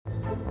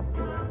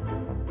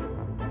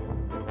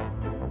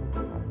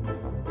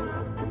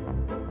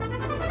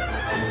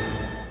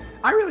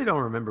I really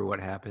don't remember what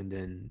happened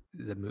in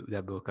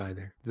that book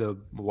either.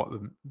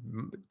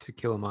 To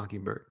Kill a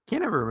Mockingbird.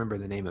 Can't ever remember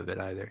the name of it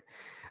either.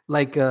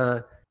 Like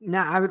now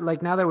I would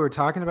like now that we were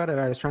talking about it,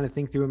 I was trying to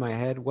think through in my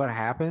head what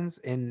happens,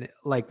 and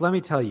like let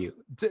me tell you,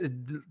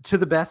 to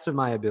the best of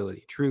my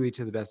ability, truly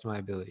to the best of my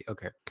ability.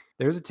 Okay,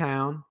 there's a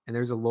town and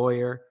there's a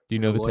lawyer, Do you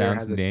and the know the lawyer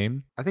town's has a,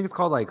 name? I think it's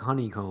called like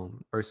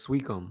Honeycomb or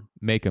Sweetcomb.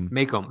 Make 'em.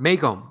 Make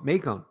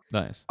 'em.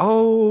 Nice.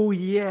 Oh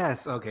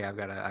yes. Okay,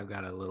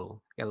 got a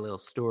little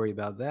story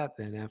about that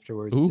then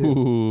afterwards too.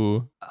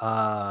 Ooh.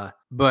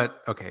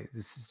 But okay,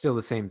 this is still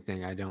the same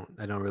thing. I don't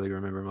really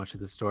remember much of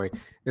the story.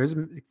 There's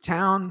a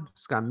town.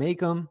 It's got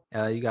Macomb.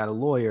 You got a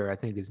lawyer. I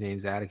think his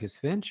name's Atticus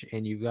Finch,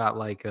 and you got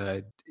like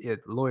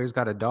lawyer's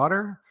got a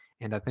daughter,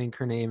 and I think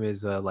her name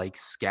is like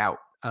Scout.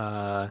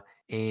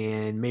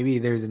 And maybe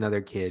there's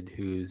another kid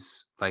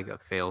who's like a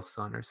fail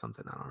son or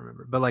something. I don't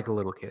remember, but like a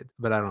little kid,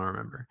 but I don't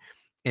remember.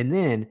 And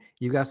then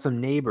you got some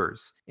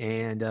neighbors,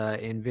 and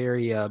in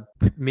very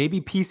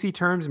maybe PC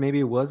terms, maybe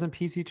it wasn't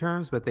PC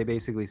terms, but they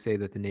basically say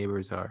that the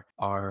neighbors are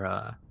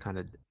kind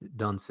of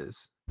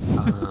dunces.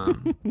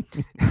 Um,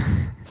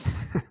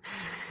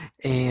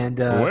 and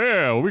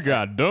Well, we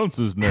got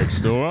dunces next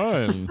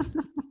door.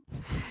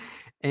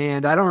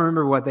 and I don't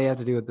remember what they have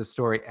to do with the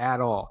story at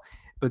all.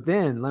 But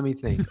then let me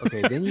think.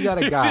 Okay, then you got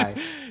a guy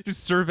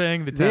just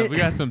surveying the town. We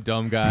got some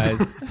dumb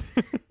guys.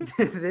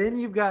 then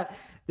you've got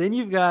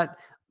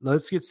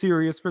let's get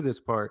serious for this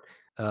part.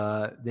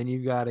 Then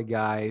you've got a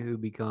guy who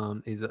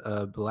is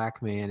a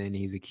black man, and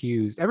he's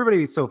accused.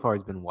 Everybody so far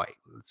has been white.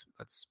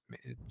 Let's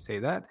say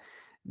that.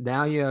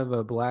 Now you have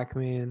a black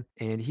man,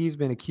 and he's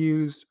been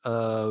accused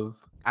of.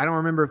 I don't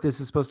remember if this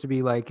is supposed to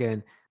be like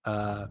an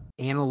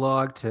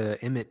analog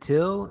to Emmett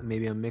Till.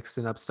 Maybe I'm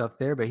mixing up stuff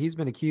there, but he's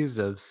been accused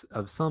of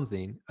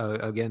something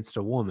against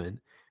a woman.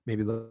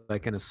 Maybe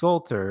like an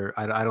assault, or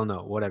I don't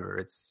know, whatever.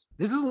 This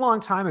is a long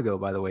time ago,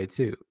 by the way,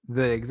 too.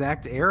 The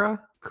exact era,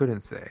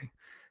 couldn't say.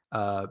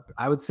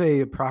 I would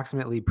say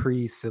approximately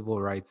pre-civil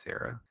rights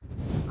era.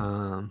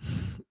 And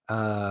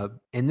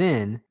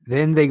then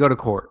they go to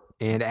court,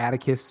 and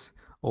Atticus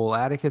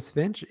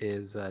Finch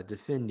is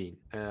defending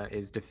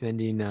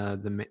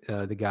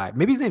the guy.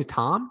 Maybe his name's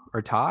Tom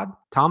or Todd.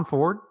 Tom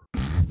Ford.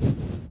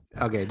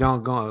 Okay,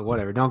 don't go.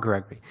 Whatever. Don't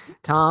correct me.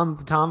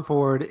 Tom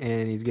Ford,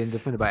 and he's getting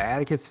defended by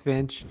Atticus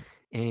Finch.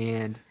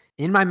 And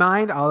in my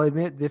mind, I'll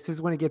admit this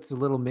is when it gets a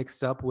little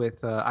mixed up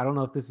with. I don't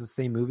know if this is the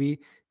same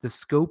movie, the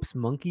Scopes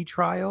Monkey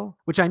Trial,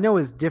 which I know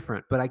is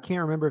different, but I can't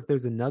remember if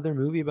there's another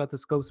movie about the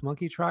Scopes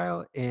Monkey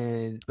Trial.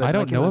 But I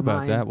don't like in know my about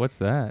mind, that. What's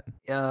that?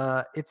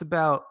 it's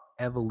about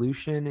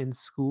evolution in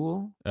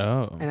school.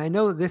 Oh. And I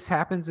know that this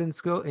happens in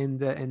school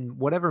in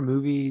whatever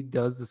movie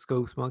does the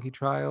Scopes Monkey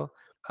Trial.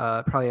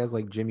 Probably has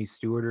like Jimmy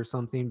Stewart or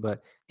something,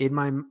 but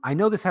I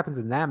know this happens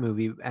in that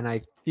movie, and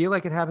I feel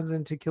like it happens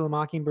in To Kill a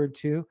Mockingbird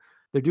too.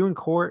 They're doing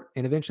court,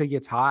 and eventually it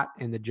gets hot,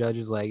 and the judge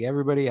is like,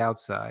 "Everybody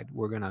outside.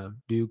 We're gonna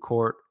do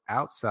court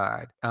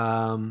outside."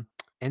 And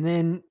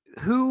then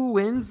who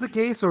wins the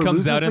case or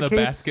Comes loses out in the a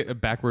case?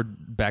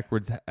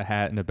 backwards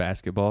hat and a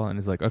basketball, and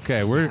is like,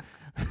 okay, we're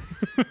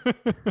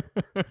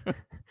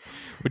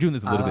we're doing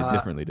this a little bit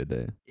differently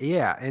today.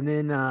 Yeah, and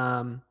then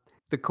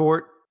the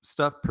court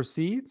stuff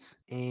proceeds,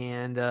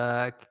 and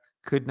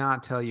could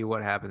not tell you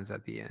what happens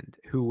at the end.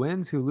 Who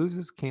wins, who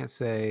loses, can't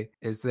say.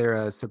 Is there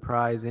a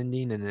surprise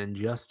ending, an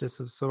injustice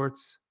of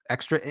sorts,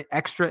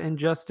 extra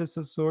injustice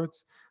of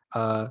sorts?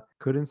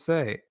 Couldn't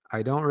say.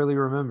 I don't really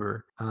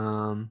remember.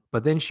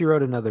 But then she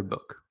wrote another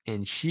book,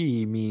 and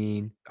she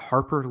meaning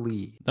Harper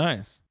Lee.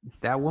 Nice.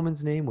 That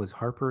woman's name was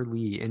Harper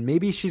Lee, and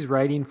maybe she's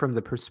writing from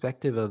the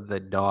perspective of the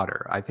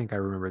daughter. I think I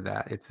remember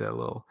that. It's a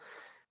little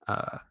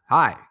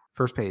hi,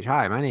 first page.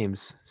 Hi, my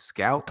name's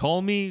Scout.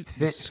 Call me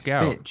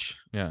Scout. Finch.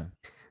 Yeah.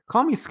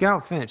 Call me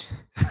Scout Finch.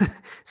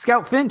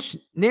 Scout Finch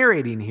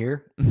narrating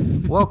here.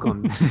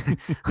 Welcome.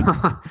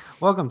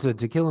 Welcome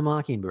to Kill a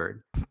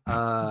Mockingbird.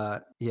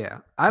 Yeah.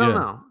 I don't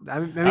know. I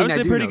mean, I would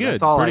say pretty good.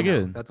 That's all pretty I know.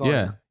 good. That's all I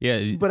know.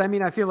 Yeah. But I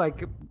mean, I feel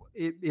like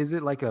is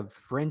it like a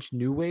French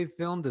New Wave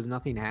film? Does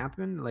nothing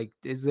happen? Like,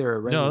 is there a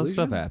resolution? No,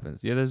 stuff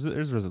happens. Yeah, there's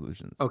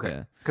resolutions.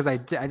 Okay. Because I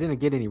didn't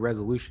get any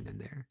resolution in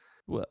there.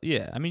 Well,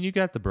 yeah. I mean, you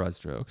got the broad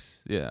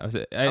strokes. Yeah.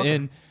 Okay.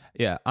 And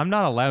yeah, I'm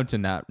not allowed to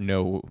not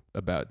know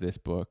about this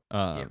book.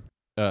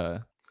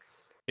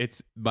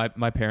 It's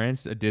my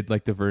parents did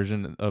like the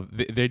version of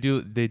they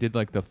did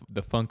like the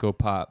Funko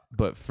Pop,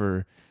 but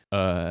for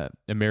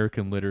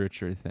American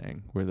literature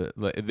thing where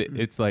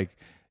it's like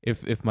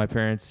if my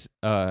parents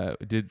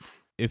did.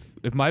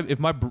 If my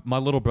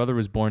little brother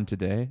was born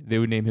today, they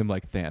would name him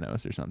like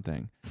Thanos or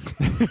something.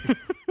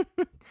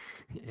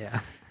 Yeah.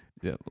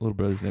 Yeah, little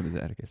brother's name is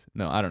Atticus.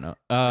 No, I don't know.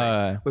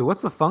 Nice. Wait,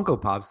 what's the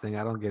Funko Pops thing?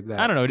 I don't get that.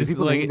 I don't know. Do Just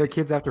people like name their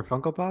kids after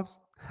Funko Pops?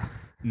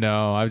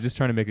 No, I was just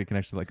trying to make a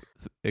connection to like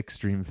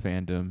extreme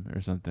fandom or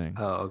something.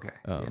 Oh, okay.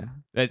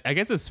 Yeah. I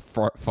guess it's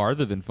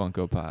farther than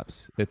Funko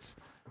Pops. It's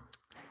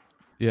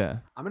yeah.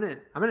 I'm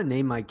gonna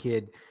name my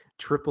kid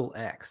Triple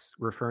X,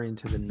 referring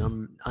to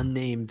the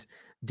unnamed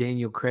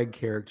Daniel Craig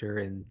character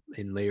in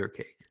Layer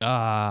Cake.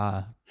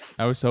 Ah,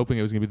 I was hoping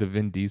it was gonna be the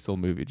Vin Diesel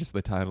movie, just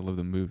the title of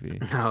the movie.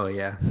 Oh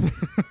yeah,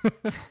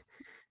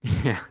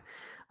 yeah.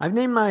 I've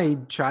named my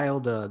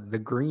child the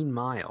Green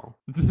Mile.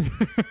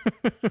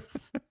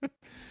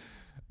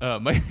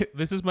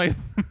 This is my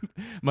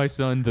my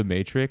son, the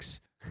Matrix.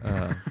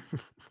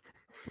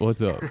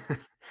 What's up?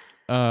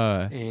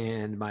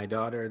 And my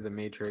daughter, the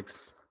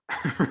Matrix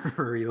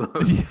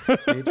Reload.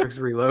 Matrix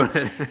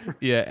Reloaded.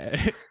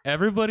 Yeah,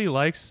 everybody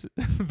likes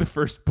the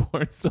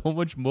Firstborn so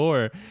much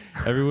more.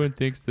 Everyone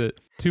thinks that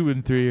 2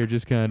 and 3 are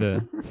just kind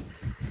of.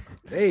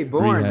 Hey,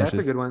 Born, that's a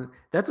rehashes. good one.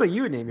 That's what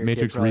you would name your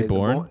Matrix kid. Probably.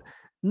 Reborn?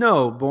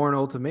 No, Born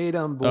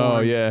Ultimatum, Born Oh,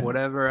 yeah.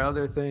 whatever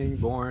other thing,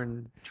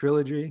 Born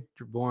Trilogy,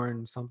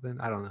 Born something.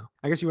 I don't know.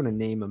 I guess you want to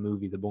name a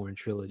movie the Born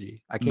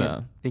Trilogy. I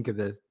can't think of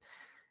the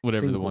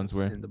whatever the ones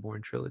were in the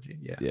Born Trilogy.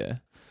 Yeah.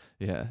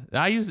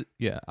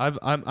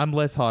 I'm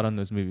less hot on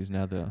those movies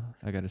now, though.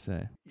 I gotta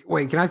say.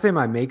 Wait, can I say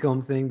my Make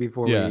Home thing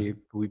before Yeah.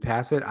 we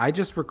pass it? I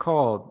just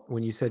recalled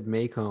when you said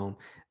Make Home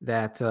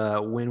that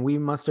when we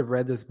must have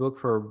read this book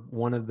for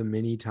one of the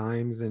many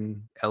times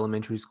in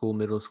elementary school,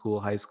 middle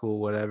school, high school,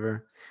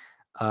 whatever,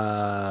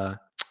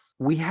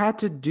 we had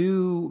to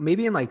do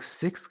maybe in like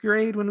 6th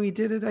grade when we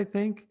did it. I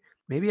think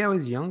maybe I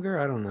was younger.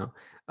 I don't know.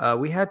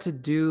 We had to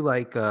do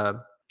like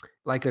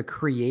a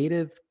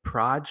creative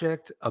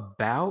project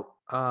about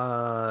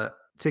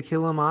To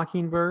Kill a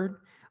Mockingbird,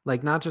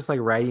 like not just like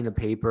writing a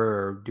paper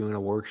or doing a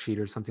worksheet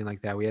or something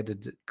like that. We had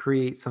to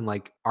create some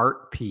like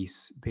art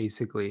piece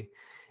basically.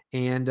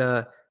 And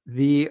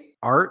the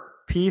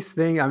art piece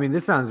thing, I mean,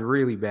 this sounds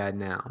really bad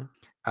now.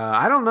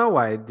 I don't know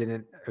why it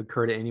didn't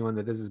occur to anyone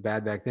that this was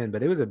bad back then,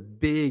 but it was a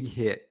big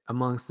hit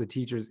amongst the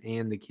teachers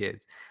and the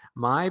kids.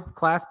 My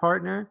class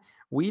partner,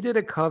 we did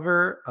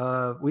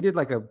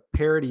like a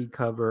parody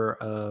cover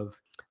of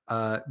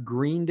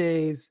Green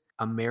Day's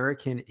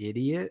American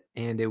Idiot,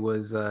 and it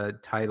was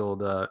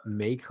titled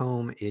Make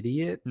Home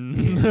Idiot.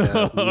 And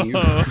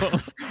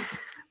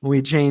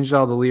we changed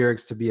all the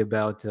lyrics to be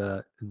about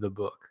the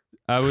book.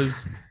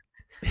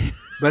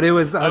 But it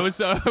was I was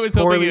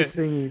hoping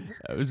singing.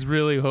 I was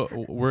really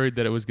worried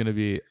that it was going to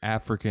be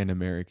African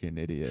American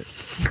Idiot.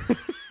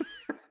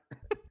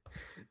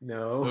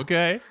 No.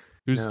 Okay.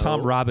 Who's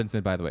Tom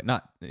Robinson, by the way?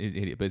 Not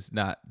idiot, but it's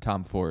not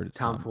Tom Ford. It's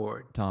Tom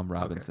Ford. Tom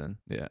Robinson.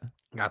 Okay. Yeah.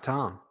 Got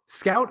Tom.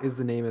 Scout is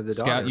the name of the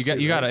daughter. Scout.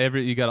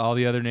 You got all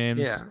the other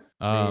names. Yeah.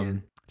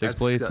 Takes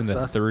place in the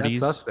 30s. That's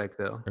suspect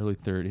though. Early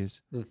 30s.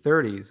 The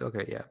 30s.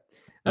 Okay, yeah.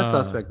 That's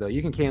suspect though.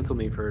 You can cancel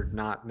me for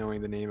not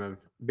knowing the name of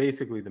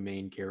basically the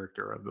main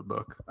character of the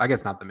book. I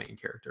guess not the main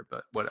character,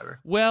 but whatever.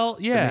 Well,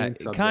 yeah,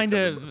 kind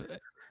of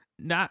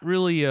not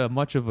really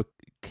much of a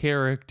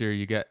character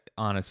you get,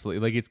 honestly.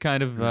 Like it's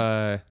kind of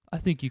I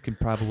think you can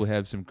probably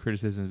have some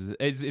criticisms.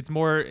 It's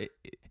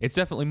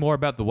definitely more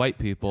about the white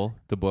people,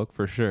 the book,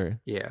 for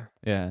sure. Yeah.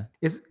 Yeah.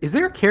 Is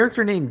there a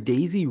character named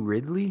Daisy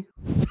Ridley?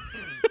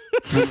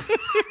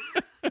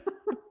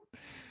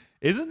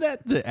 Isn't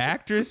that the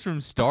actress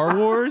from Star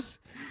Wars?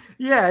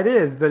 Yeah, it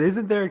is. But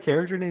isn't there a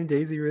character named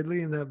Daisy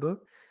Ridley in that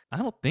book? I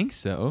don't think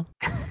so.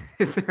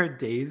 Is there a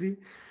Daisy?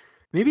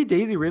 Maybe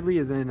Daisy Ridley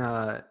is in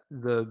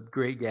The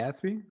Great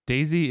Gatsby.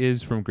 Daisy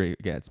is from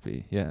Great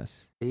Gatsby.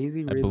 Yes.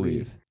 Daisy Ridley. I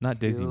believe. Not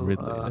Daisy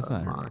Ridley. That's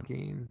not her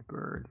name.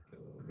 Mockingbird.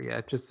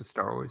 Yeah, just the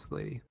Star Wars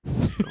lady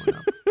showing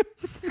up.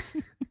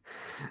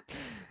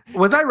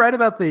 Was I right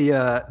about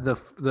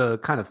the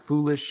kind of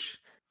foolish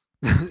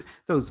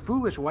those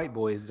foolish white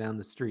boys down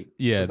the street?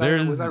 Yeah, was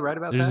I right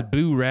about there's that?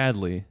 Boo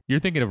Radley. You're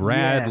thinking of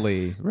Radley.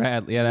 Yes.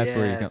 Radley. Yeah, that's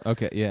where you come.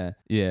 Okay, yeah.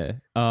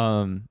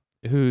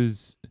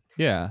 Who's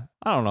I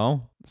don't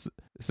know.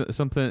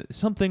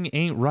 Something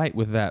ain't right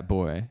with that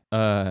boy.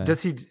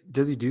 Does he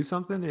do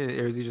something,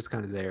 or is he just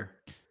kind of there?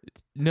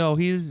 No,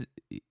 he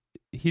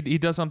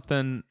does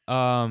something.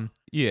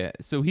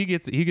 So he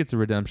gets a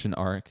redemption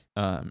arc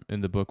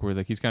in the book where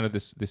like he's kind of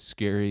this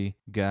scary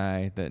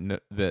guy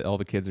that all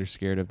the kids are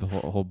scared of the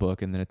whole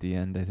book, and then at the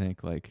end I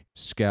think like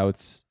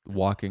Scout's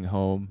walking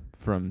home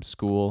from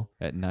school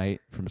at night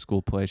from a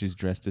school play. She's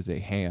dressed as a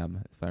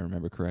ham, if I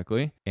remember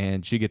correctly,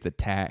 and she gets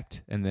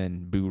attacked, and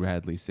then Boo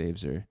Radley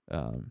saves her.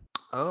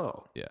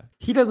 Oh. Yeah.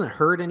 He doesn't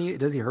hurt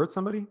does he hurt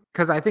somebody?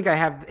 Because I think I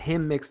have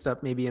him mixed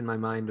up maybe in my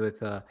mind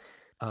with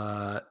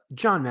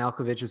John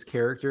Malkovich's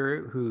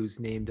character, whose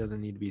name doesn't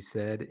need to be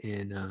said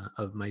in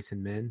Of Mice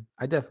and Men.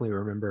 I definitely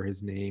remember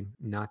his name,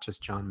 not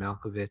just John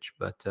Malkovich,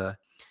 but the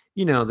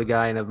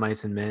guy in Of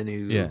Mice and Men who.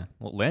 Yeah.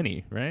 Well,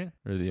 Lenny, right?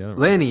 Or the other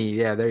Lenny,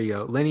 yeah, there you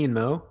go. Lenny and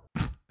Mo.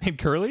 And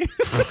Curly?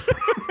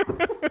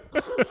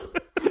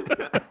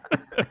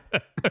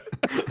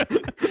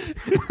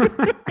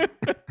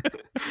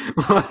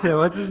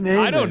 What's his name?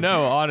 I don't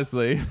know,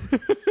 honestly.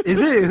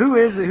 Who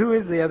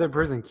is the other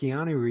person?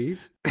 Keanu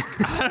Reeves?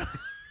 I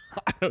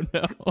don't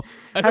know.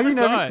 Have you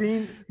never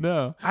seen?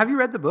 No. Have you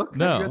read the book?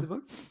 No. Have you read the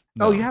book?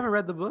 No. Oh, you haven't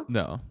read the book?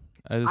 No.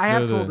 I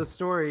have told the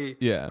story.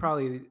 Yeah.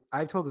 Probably.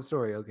 I've told the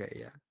story. Okay.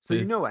 Yeah. So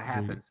you know what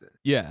happens then.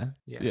 Yeah.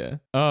 Yeah.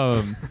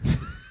 Yeah.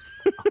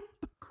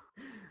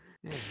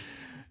 Yeah.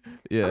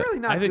 Yeah, I'm really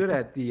I not think. good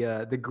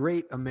at the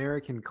great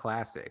American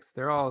classics.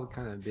 They're all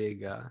kind of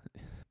big,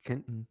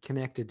 Mm.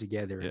 connected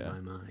together in Yeah. my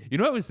mind. You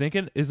know what I was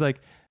thinking is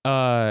like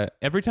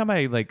every time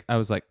I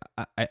was like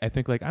I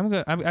think like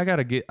I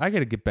gotta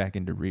get back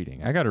into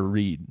reading. I gotta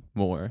read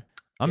more.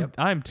 Yep.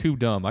 I'm too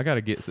dumb. I gotta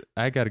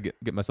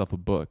get myself a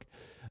book.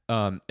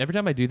 Every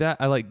time I do that,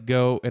 I like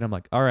go and I'm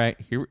like, all right,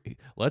 here,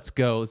 let's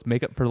go. Let's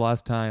make up for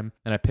lost time.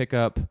 And I pick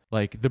up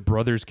like the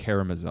Brothers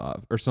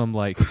Karamazov or some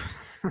like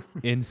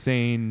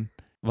insane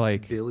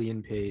like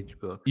Billion-page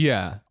book.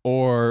 yeah,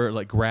 or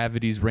like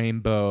Gravity's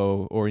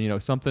Rainbow, or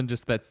something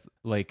just that's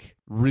like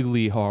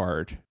really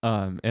hard.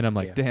 And I'm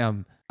like, Yeah.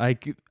 damn,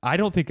 I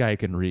don't think I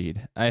can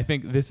read. I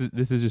think this is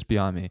just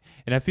beyond me.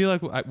 And I feel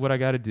like what I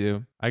got to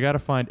do, I got to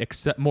find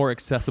more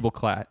accessible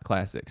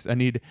classics. I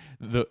need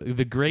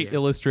the great Yeah.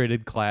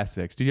 illustrated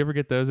classics. Did you ever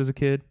get those as a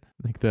kid?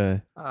 Like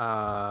the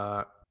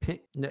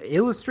No,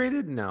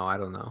 illustrated? No, I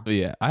don't know.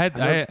 yeah, I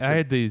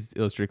had these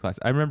illustrated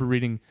classics. I remember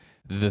reading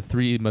the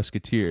Three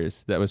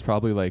Musketeers. That was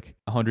probably like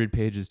 100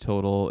 pages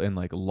total in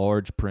like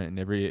large print, and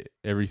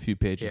every few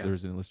pages Yeah. there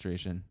was an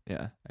illustration.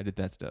 Yeah, I did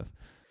that stuff.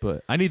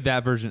 But I need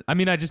that version. I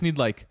mean, I just need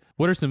like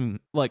what are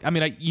some like I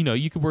mean,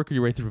 you could work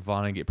your way through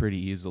Vonnegut pretty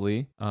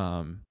easily.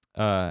 And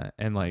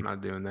like I'm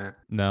not doing that.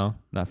 no,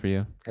 not for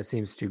you. That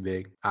seems too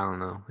big. I don't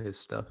know his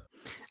stuff.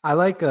 I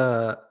like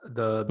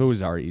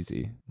Those are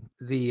easy.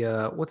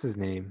 what's his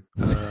name?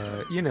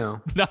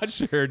 Not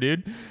sure,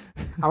 dude.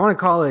 I want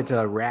to call it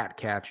Rat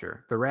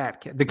Catcher. The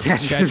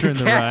catcher in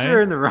the catcher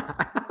Rye? in the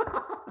Rye.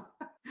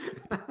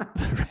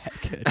 The rat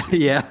catcher.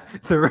 Yeah,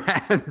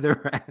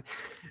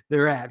 the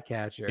rat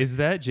catcher. Is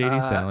that J.D.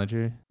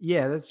 Salinger?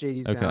 Yeah, that's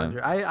J.D. Okay.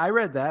 Salinger. I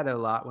read that a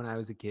lot when I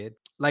was a kid.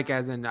 Like,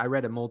 as in, I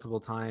read it multiple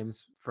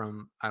times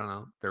from, I don't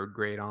know, 3rd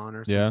grade on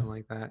or something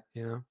like that.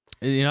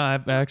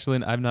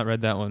 I've not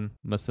read that one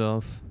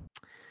myself.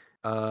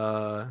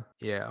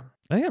 Yeah.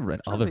 I think I've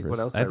read trying to think what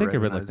else I I think I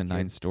read read when I like was the a kid.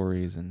 9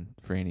 Stories and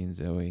Franny and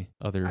Zoe.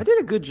 I did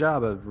a good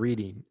job of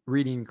reading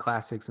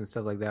classics and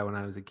stuff like that when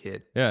I was a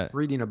kid. Yeah.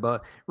 Reading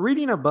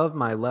above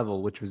my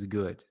level, which was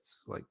good.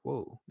 It's like,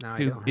 whoa, now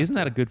Dude, I don't isn't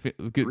have that a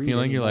to good read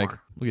feeling? You're like,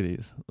 anymore. look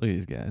at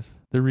these guys.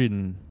 They're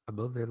reading.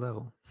 above their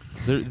level.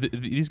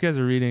 These guys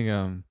are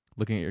reading.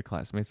 Looking at your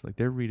classmates, like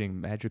they're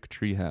reading Magic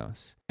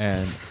Treehouse,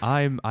 and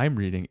I'm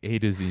reading A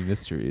to Z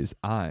Mysteries.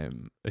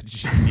 I'm a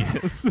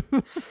genius.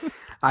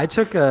 I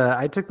took the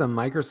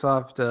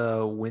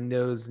Microsoft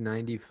Windows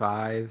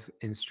 95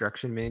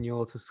 instruction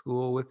manual to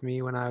school with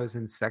me when I was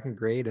in 2nd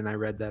grade, and I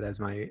read that as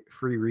my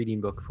free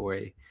reading book for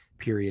a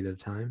period of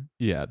time.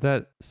 Yeah,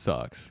 that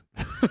sucks.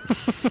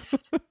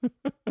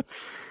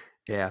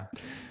 Yeah.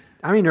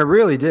 I mean, it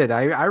really did.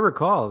 I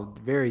recall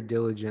very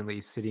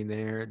diligently sitting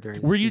there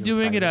during. Were you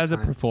doing it silent as a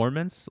time.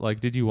 performance? Like,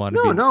 did you want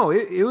to be? No,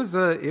 it was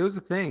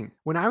a thing.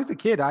 When I was a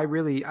kid, I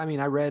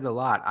read a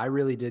lot. I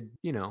really did,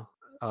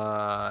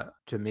 to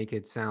make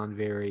it sound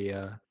very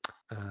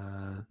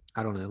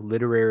I don't know,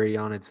 literary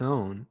on its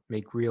own,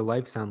 make real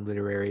life sound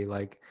literary.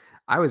 Like,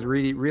 I was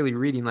really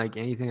reading like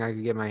anything I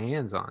could get my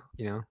hands on,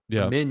 Yeah.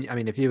 I mean,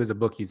 if it was a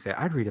book, you'd say,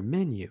 I'd read a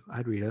menu,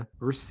 I'd read a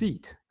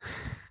receipt.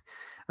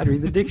 I'd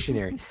read the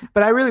dictionary.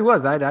 But I really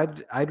was.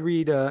 I'd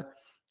read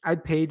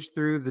I'd page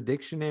through the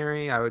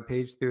dictionary. I would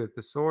page through a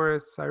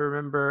thesaurus, I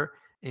remember.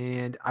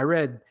 And I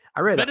read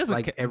That doesn't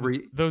like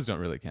every. Those don't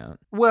really count.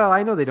 Well,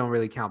 I know they don't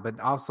really count, but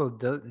also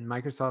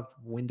Microsoft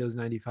Windows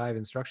 95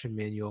 instruction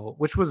manual,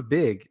 which was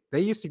big. They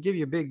used to give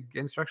you a big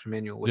instruction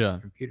manual with your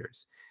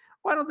computers.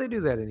 Why don't they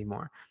do that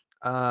anymore?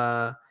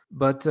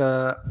 But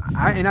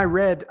I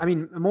read, I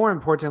mean, more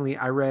importantly,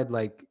 I read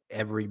like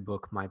every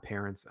book my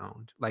parents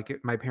owned. Like,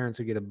 my parents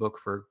would get a book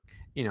for,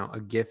 a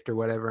gift or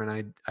whatever,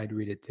 and I'd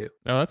read it too.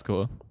 Oh, that's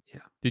cool.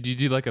 Yeah. Did you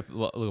do like a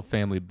little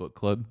family book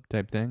club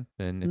type thing?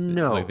 And if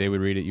No. like they would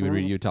read it, you would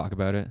read it, you would talk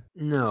about it?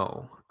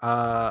 No.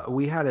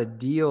 We had a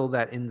deal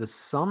that in the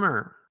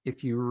summer,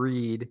 if you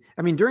read,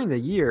 I mean, during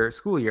the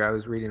school year, I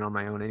was reading on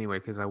my own anyway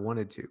because I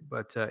wanted to.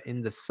 But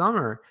in the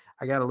summer,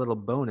 I got a little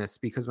bonus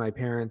because my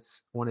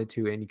parents wanted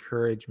to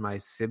encourage my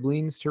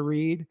siblings to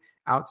read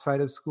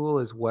outside of school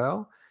as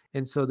well.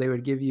 And so they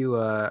would give you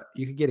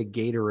you could get a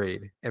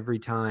Gatorade every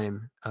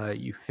time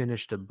you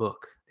finished a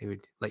book. They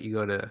would let you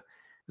go to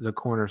the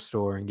corner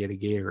store and get a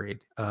Gatorade.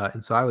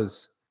 And so I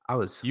was.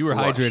 You were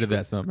hydrated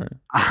that summer.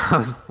 I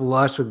was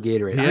flush with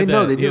Gatorade. I mean,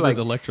 no, they did like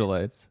those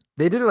electrolytes.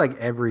 They did it like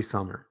every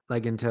summer,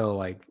 like until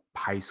like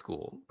high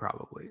school,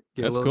 probably.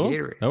 Get That's a little cool.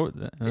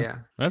 Gatorade. Yeah,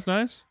 that's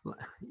nice.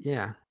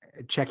 Yeah,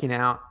 checking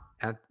out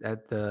at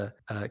the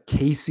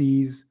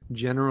Casey's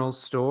General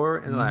Store,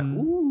 and like,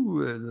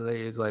 ooh,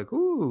 it's like,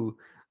 ooh,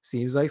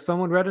 seems like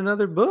someone read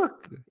another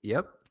book.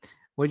 Yep.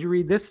 What'd you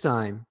read this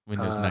time?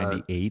 Windows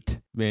 98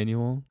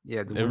 manual.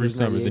 Yeah, the every Windows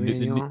summer 98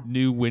 the manual.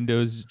 new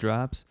Windows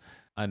drops.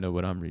 I know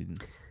what I'm reading.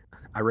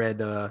 I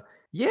read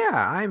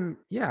I'm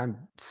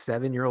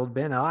 7-year-old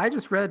Ben. I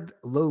just read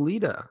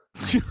Lolita.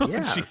 Oh,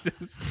 Yeah.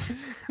 Jesus.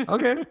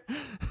 Okay.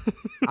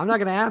 I'm not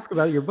going to ask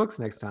about your books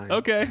next time.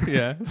 Okay.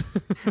 Yeah.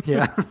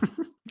 Yeah.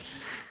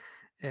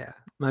 Yeah.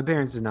 My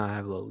parents did not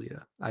have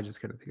Lolita. I just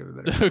couldn't think of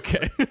a better.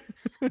 Okay.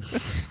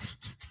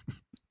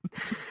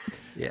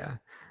 Yeah,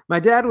 my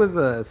dad was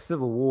a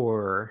Civil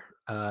War,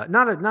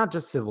 not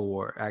just Civil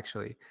War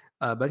actually,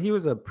 but he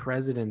was a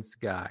president's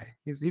guy.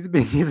 He's a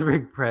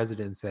big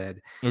president's head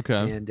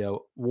Okay. and a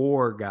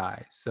war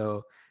guy.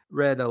 So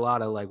read a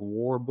lot of like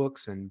war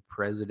books and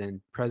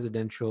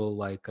presidential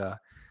like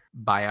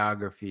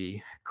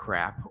biography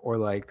crap or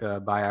like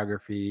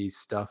biography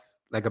stuff.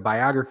 Like a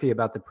biography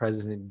about the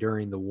president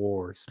during the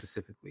war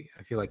specifically.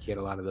 I feel like he had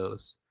a lot of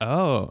those.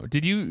 Oh,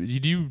 you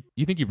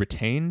think you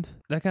retained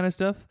that kind of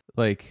stuff?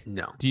 Like,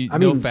 No, do you I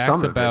know mean facts some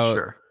of it, about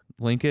sure.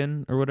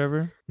 Lincoln or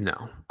whatever?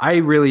 No, I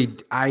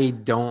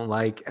don't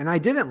like, and I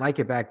didn't like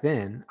it back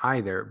then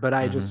either. But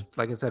I Mhm. just,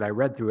 like I said, I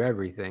read through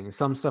everything.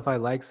 Some stuff I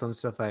liked, some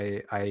stuff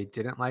I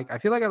didn't like. I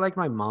feel like I liked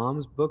my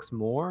mom's books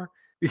more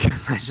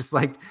because I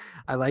liked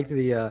I liked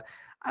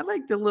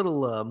a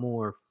little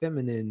more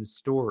feminine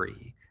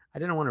story. I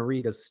didn't want to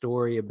read a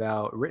story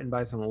about written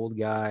by some old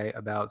guy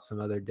about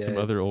some other Some dead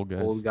other old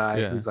guys. old guy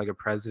Yeah. who's like a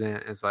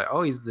president. It's like,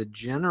 oh, he's the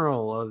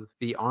general of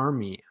the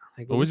army.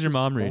 Like, What well, was this your is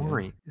mom reading?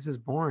 boring. This is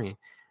boring.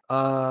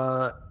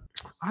 Uh,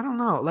 I don't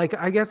know. Like,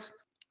 I guess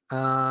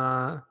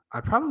I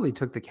probably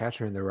took The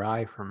Catcher in the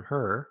Rye from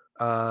her.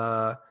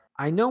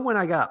 I know when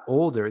I got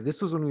older,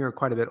 this was when we were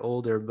quite a bit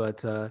older,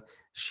 but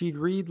she'd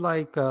read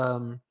like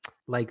The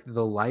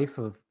Life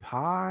of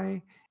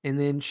Pi, and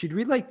then she'd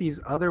read like these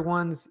other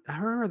ones. I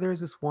remember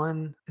there's this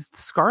one. Is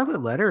The Scarlet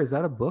Letter? Is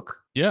that a book?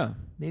 Yeah.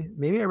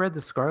 Maybe I read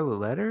The Scarlet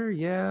Letter.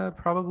 Yeah,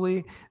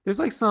 probably. There's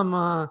like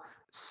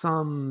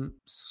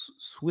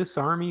Swiss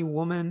Army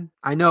woman.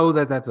 I know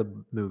that that's a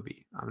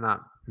movie. I'm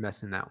not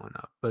messing that one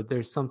up, but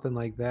there's something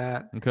like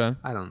that. Okay.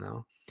 I don't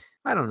know.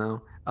 I don't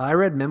know. I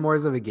read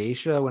Memoirs of a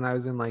Geisha when I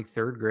was in like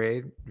third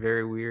grade.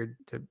 Very weird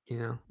to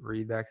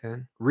read back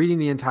then. Reading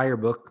the entire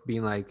book,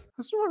 being like,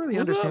 I still don't really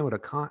What's understand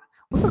up?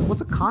 what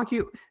what's a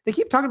concubine. They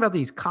keep talking about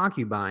these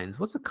concubines.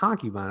 What's a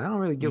concubine? I don't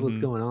really get what's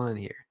Mhm. going on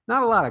here.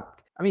 Not a lot of.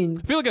 I mean,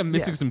 I feel like I'm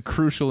missing some yes.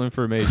 crucial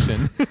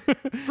information.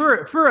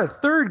 For a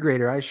third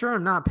grader, I sure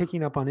am not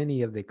picking up on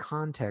any of the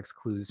context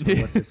clues for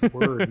what this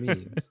word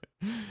means.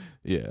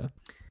 Yeah.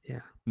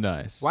 Yeah.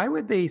 Nice. Why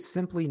would they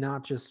simply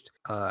not just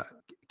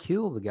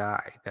kill the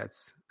guy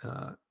that's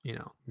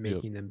Yep.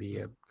 making them be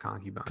a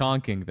concubine?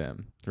 Conking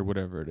them or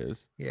whatever it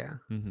is. Yeah.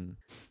 Mm-hmm.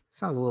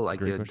 Sounds a little like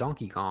Great a question.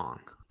 Donkey Kong.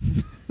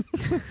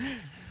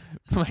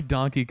 My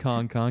Donkey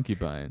Kong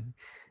concubine.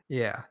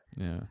 Yeah.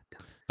 Yeah.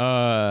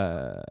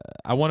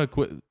 I want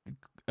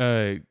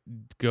to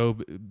go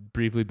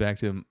briefly back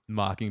to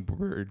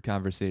Mockingbird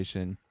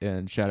conversation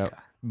and shout out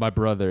my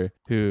brother,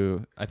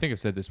 who I think I've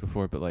said this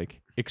before, but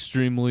like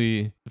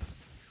extremely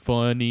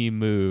funny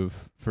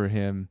move for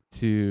him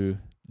to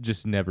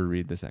just never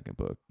read the second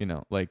book.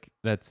 Like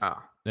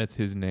that's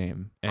his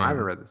name. I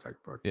haven't read the second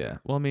book. Yeah.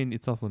 Well, I mean,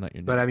 it's also not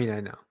your name. But I mean,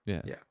 I know.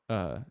 Yeah.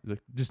 Yeah.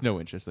 Just no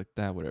interest. Like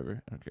that,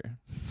 whatever. I don't care.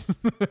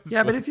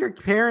 Yeah, but if your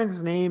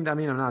parents named, I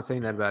mean, I'm not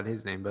saying that about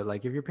his name, but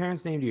like if your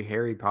parents named you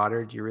Harry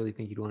Potter, do you really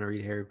think you'd want to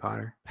read Harry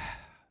Potter?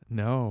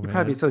 No, You'd man.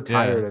 probably be so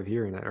tired of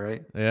hearing it,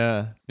 right?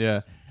 Yeah.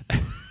 Yeah.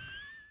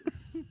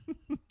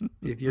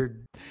 If your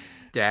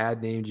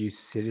dad named you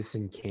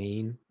Citizen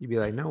Kane, you'd be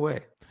like, no way.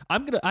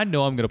 I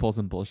know I'm gonna pull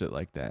some bullshit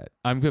like that.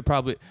 I'm gonna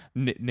probably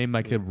name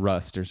my kid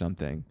Rust or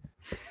something.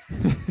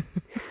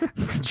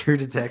 True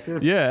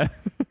Detective? Yeah.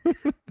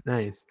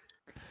 Nice.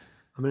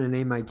 I'm gonna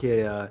name my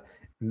kid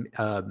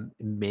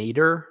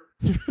Mater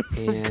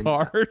and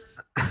Cars.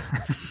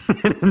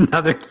 and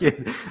another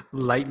kid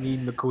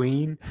Lightning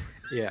McQueen.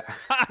 Yeah.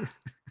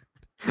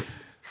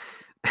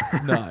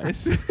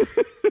 Nice.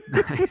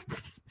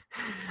 Nice.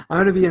 I'm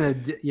gonna be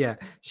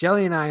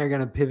Shelly and I are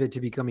gonna pivot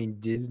to becoming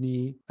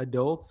Disney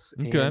adults,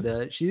 Okay.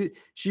 and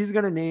she's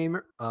gonna name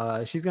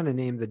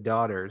the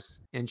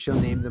daughters, and she'll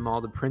name them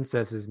all the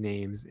princesses'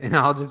 names, and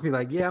I'll just be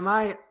like, yeah,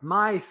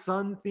 my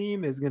son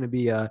theme is gonna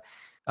be the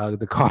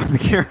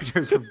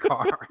characters from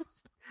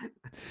Cars.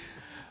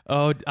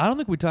 Oh, I don't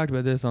think we talked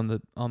about this on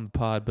the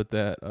pod, but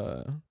that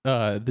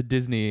the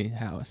Disney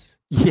house.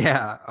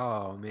 Yeah.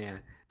 Oh man,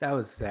 that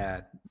was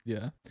sad.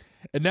 Yeah.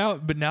 And now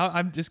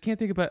I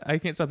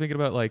can't stop thinking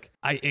about like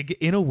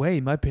in a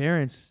way my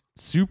parents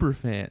super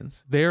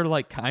fans. They're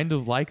like kind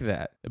of like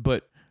that,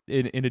 but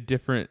in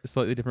a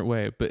slightly different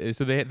way. But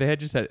so they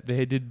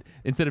did,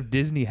 instead of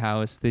Disney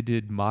House, they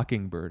did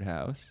Mockingbird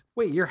House.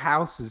 Wait, your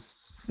house is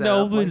set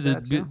up like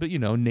that too? But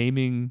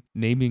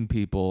naming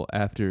people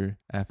after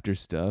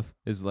stuff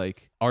is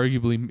like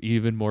arguably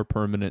even more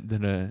permanent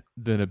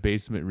than a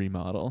basement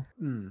remodel.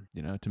 Mm.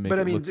 To make. But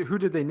it I mean, look, who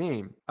did they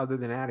name other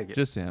than Atticus?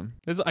 just him.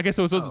 I guess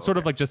it was sort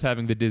of like just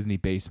having the Disney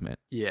basement.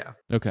 Yeah.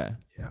 Okay.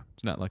 Yeah.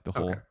 It's not like the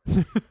whole.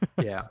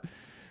 Yeah.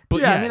 But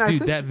Yeah, yeah, I mean,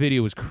 dude, that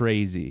video was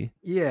crazy.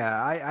 Yeah,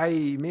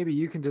 I maybe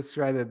you can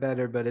describe it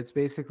better, but it's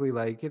basically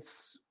like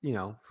it's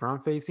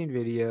front facing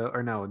video,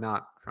 or no,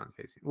 not front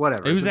facing,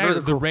 whatever. It was actually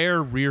the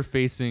rare rear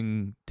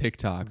facing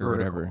TikTok or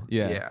whatever.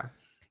 Yeah. Yeah.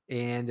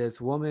 And this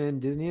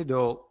woman, Disney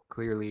adult,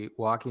 clearly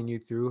walking you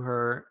through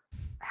her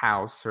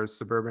house or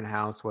suburban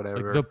house, Like the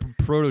whatever.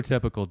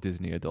 prototypical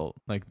Disney adult.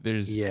 Like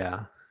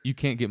Yeah. you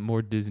can't get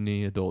more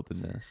Disney adult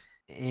than this.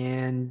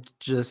 And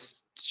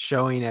just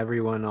showing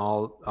everyone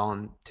all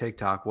on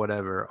TikTok,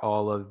 whatever,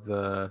 all of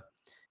the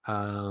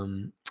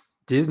um,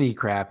 Disney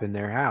crap in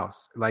their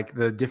house, like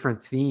the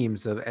different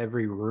themes of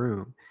every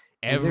room.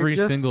 And they're Every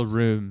single just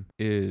room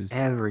is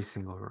every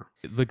single room.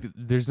 like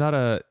there's not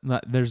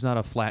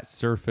a flat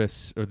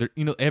surface or there's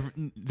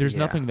Yeah.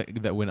 nothing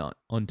that went on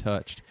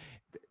untouched.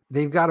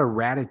 They've got a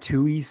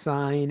Ratatouille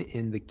sign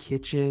in the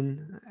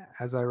kitchen,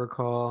 as I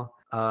recall.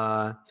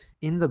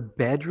 In the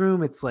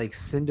bedroom, it's like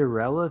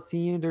Cinderella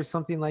themed or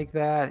something like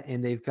that.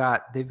 And they've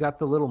got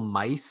the little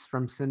mice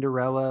from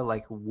Cinderella,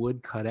 like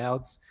wood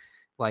cutouts,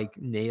 like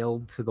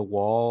nailed to the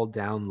wall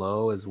down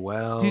low as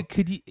well.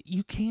 Dude,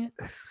 you can't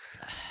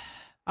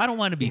I don't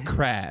want to be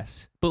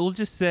crass, but we'll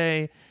just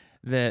say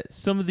that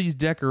some of these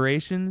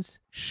decorations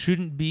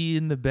shouldn't be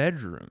in the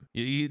bedroom.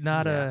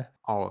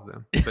 All of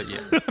them, but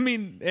yeah, I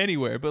mean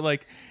anywhere, but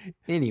like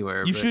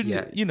anywhere. you but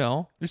shouldn't.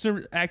 Yeah. There's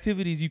some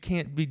activities you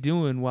can't be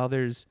doing while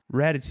there's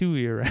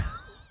Ratatouille around.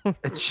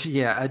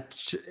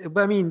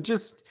 But I mean,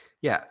 just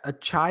a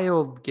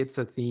child gets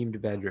a themed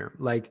bedroom.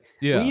 Like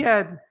Yeah.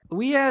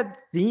 we had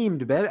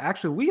themed bed.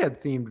 Actually, we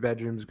had themed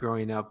bedrooms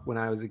growing up when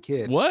I was a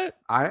kid. What?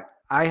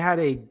 I had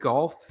a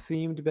golf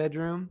themed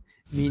bedroom,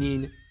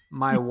 meaning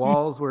my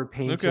walls were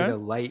painted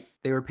Okay.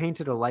 they were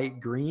painted a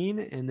light green,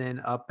 and then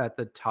up at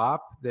the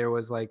top there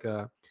was like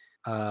a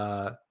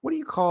what do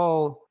you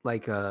call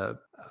like I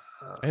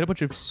had a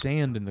bunch of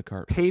sand in the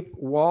carpet.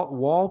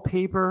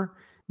 wallpaper,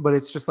 but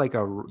it's just like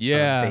a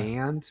Yeah.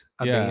 band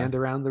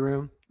around the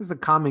room. This is a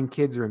common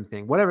kids room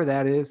thing, whatever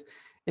that is.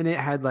 And it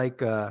had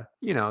like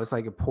it's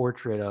like a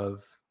portrait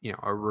of,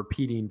 a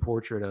repeating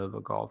portrait of a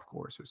golf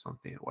course or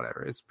something,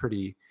 whatever. It's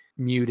pretty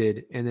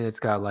muted. And then it's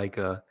got like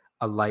a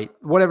light,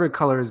 whatever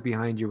color is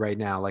behind you right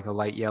now, like a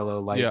light yellow,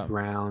 light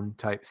brown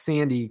type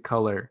sandy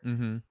color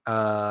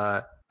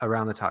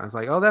around the top. It's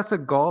like, oh, that's a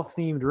golf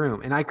themed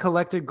room. And I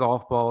collected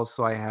golf balls,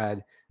 so I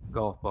had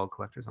golf ball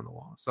collectors on the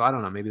wall. So I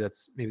don't know, maybe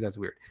that's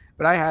weird,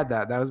 but I had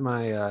that. That was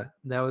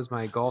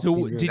my golf. So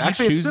themed room. did you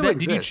Actually, choose that?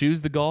 exists. Did you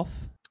choose the golf?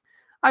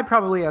 I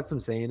probably had some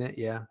say in it.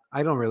 Yeah,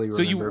 I don't really remember.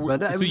 So you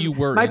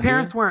were my into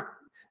parents it? weren't.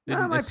 They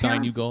didn't My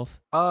assign you parents.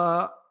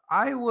 golf?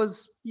 I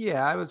was.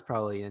 Yeah, I was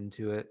probably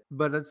into it,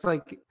 but it's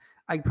like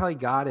I probably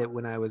got it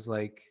when I was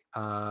like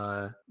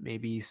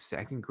maybe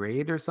second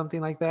grade or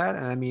something like that.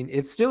 And I mean,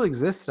 it still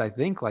exists, I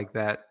think, like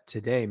that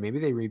today. Maybe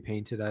they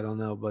repainted, I don't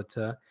know, but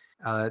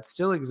it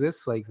still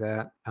exists like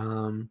that.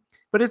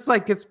 But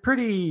it's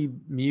pretty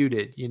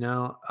muted,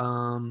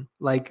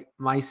 like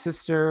my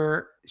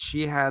sister,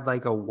 she had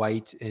like a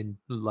white and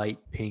light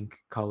pink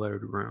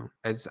colored room.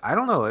 I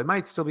don't know, it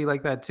might still be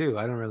like that too,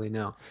 I don't really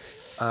know.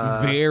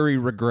 Very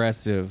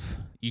regressive.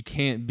 You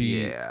can't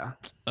be. Yeah.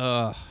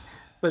 Ugh.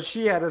 But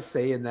she had a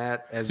say in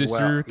that as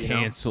Sister well.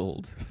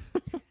 canceled.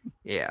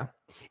 Yeah.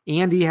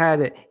 Andy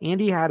had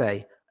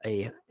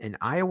an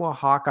Iowa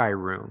Hawkeye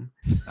room.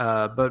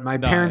 But my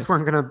parents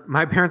weren't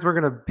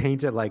gonna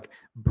paint it like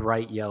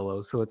bright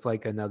yellow. So it's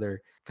like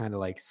another kind of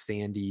like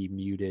sandy,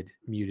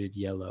 muted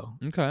yellow.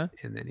 Okay.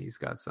 And then he's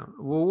got some.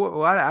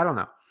 Well, I don't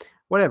know.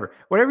 Whatever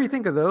you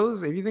think of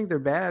those, if you think they're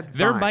bad,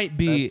 there fine. might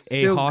be That a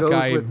still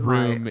Hawkeye goes with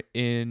room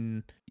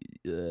in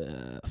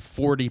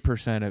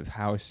 40% of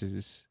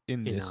houses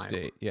in this Iowa.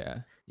 state. Yeah.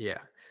 Yeah.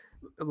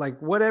 Like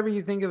whatever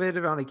you think of it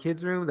on a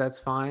kid's room, that's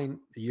fine.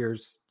 You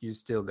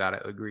still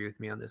gotta agree with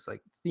me on this.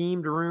 Like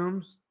themed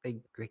rooms,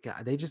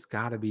 they just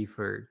gotta be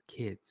for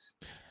kids.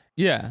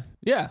 Yeah.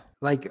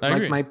 Like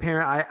my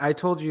parent, I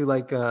told you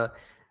like I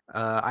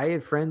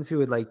had friends who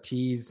would like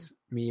tease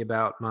me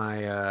about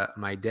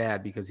my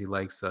dad because he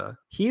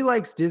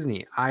likes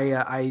Disney.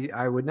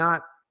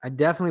 I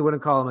definitely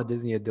wouldn't call him a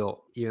Disney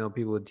adult, even though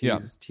people would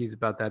tease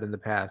about that in the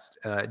past.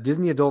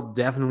 Disney adult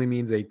definitely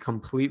means a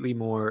completely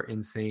more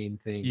insane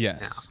thing.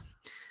 Yes.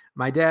 Now.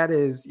 My dad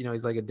is,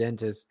 he's like a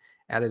dentist.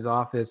 At his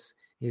office,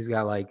 he's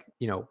got like,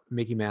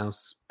 Mickey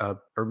Mouse, or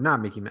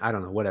not Mickey Mouse, I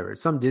don't know, whatever.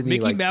 Some Disney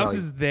Mickey Mouse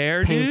is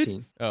there, painting.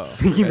 Dude. Oh,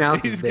 Mickey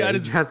Mouse is there.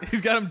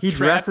 He's got him. He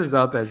dresses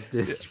up as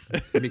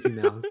Mickey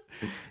Mouse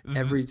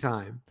every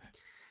time.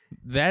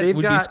 That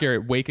would be scary.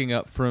 Waking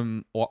up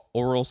from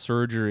oral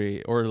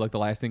surgery, or like the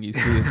last thing you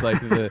see is like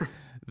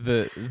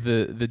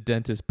the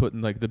dentist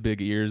putting like the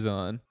big ears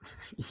on.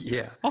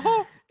 Yeah.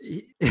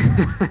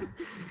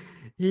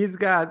 He's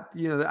got,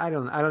 I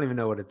don't even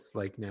know what it's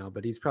like now,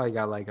 but he's probably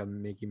got like a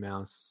Mickey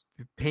Mouse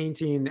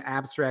painting,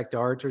 abstract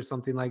art or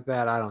something like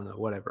that. I don't know,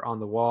 whatever, on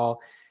the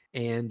wall.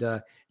 And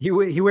he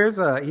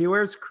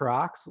wears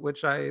Crocs,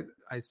 which I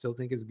still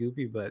think is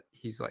goofy, but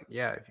he's like,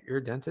 yeah, if you're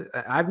a dentist,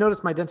 I've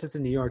noticed my dentists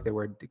in New York, they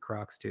wear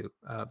Crocs too.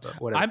 But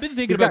whatever. I've been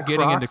thinking about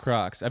getting into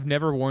Crocs. I've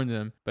never worn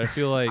them, but I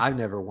feel like I've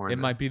never worn them.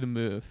 It might be the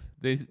move.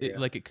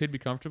 It could be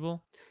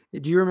comfortable.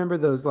 Do you remember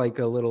those like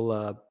a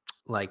little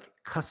like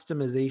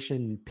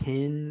customization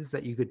pins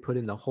that you could put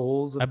in the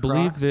holes of I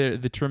believe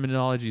Crocs? the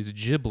terminology is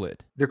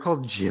giblet. They're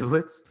called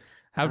giblets.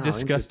 How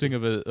disgusting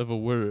of a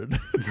word.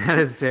 That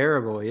is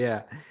terrible.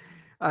 Yeah.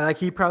 Like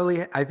he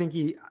probably, I think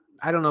he,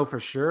 I don't know for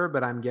sure,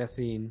 but I'm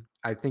guessing.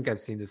 I think I've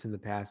seen this in the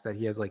past that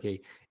he has like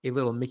a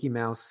little Mickey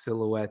Mouse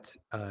silhouette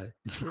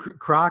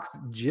Crocs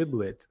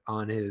giblet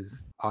on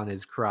his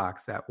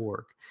Crocs at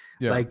work.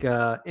 Yeah. Like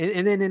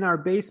and then in our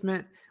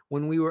basement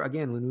when we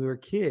were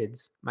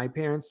kids, my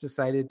parents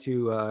decided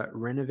to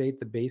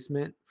renovate the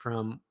basement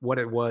from what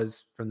it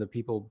was from the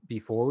people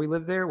before we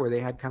lived there, where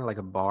they had kind of like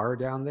a bar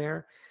down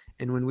there.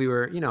 And when we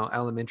were,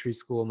 elementary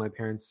school, my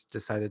parents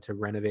decided to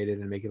renovate it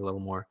and make it a little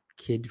more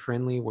kid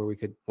friendly, where we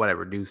could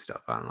whatever do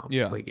stuff. I don't know,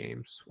 Yeah. play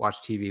games,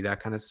 watch TV, that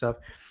kind of stuff.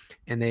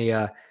 And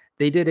they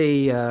did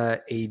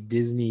a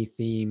Disney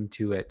theme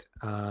to it,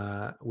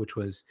 which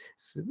was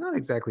not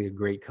exactly a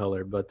great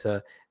color, but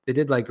they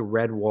did like a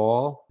red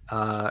wall,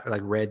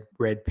 like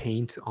red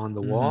paint on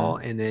the wall,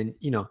 and then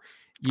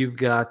you've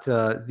got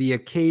the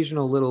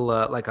occasional little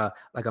like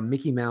a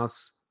Mickey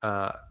Mouse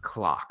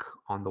clock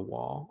on the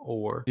wall,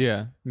 or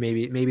Yeah.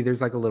 maybe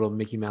there's like a little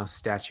Mickey Mouse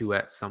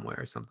statuette somewhere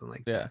or something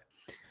like Yeah. that.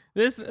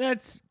 Listen.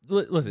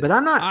 But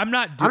I'm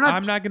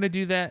not gonna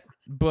do that.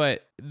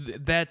 But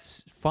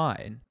that's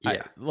fine.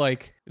 Yeah.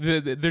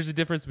 There's a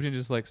difference between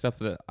just like stuff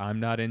that I'm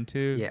not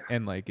into, Yeah.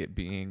 and like it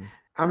being.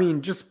 I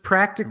mean, just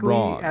practically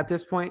wrong. at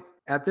this point,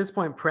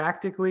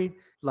 practically,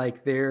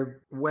 like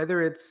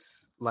whether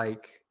it's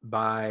like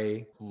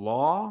by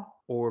law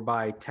or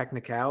by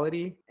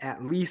technicality,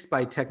 at least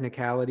by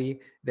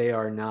technicality, they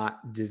are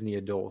not Disney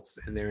adults,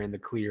 and they're in the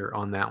clear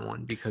on that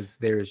one, because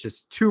there's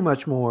just too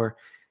much more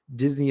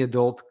Disney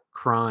adult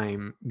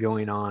crime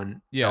going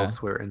on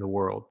elsewhere in the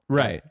world.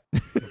 Right.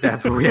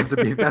 That's what we have to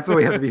be. That's what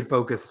we have to be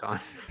focused on.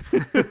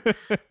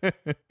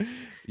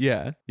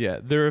 Yeah.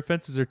 Their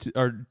offenses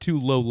are too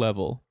low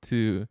level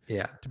to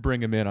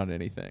bring them in on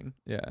anything.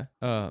 Yeah.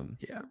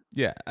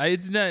 Yeah.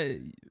 It's not.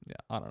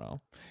 I don't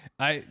know.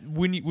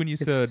 When you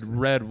said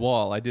red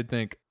wall, I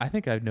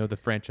think I know the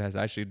franchise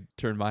I should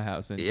turn my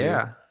house into.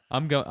 Yeah.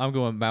 I'm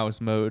going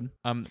mouse mode.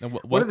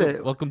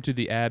 Welcome to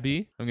the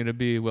Abbey. I'm going to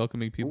be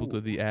welcoming people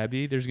to the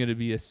Abbey. There's going to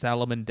be a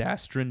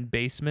salamandastran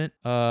basement.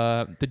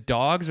 The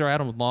dogs are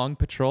out on long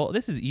patrol.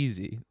 This is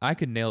easy. I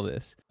could nail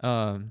this.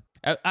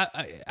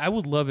 I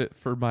would love it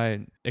for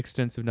my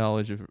extensive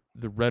knowledge of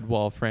the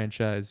Redwall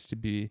franchise to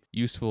be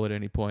useful at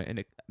any point,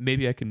 and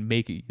maybe I can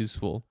make it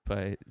useful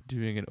by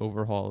doing an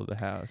overhaul of the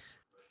house.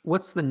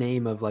 What's the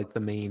name of like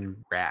the main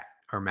rat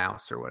or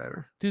mouse or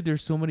whatever? Dude,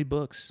 there's so many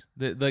books.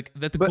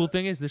 Cool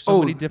thing is there's so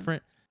many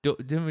different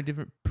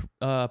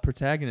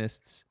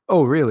protagonists.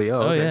 Oh, really?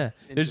 Oh, okay.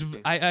 Yeah.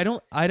 I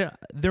don't.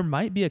 There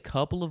might be a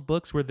couple of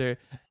books where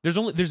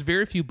there's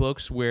very few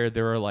books where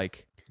there are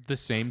like the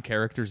same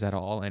characters at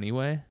all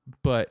anyway,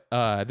 but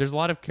there's a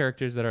lot of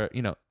characters that are,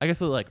 I guess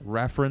like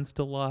referenced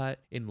a lot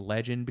in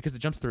legend because it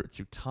jumps through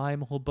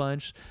time a whole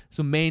bunch.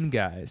 So main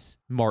guys: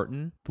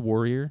 Martin, the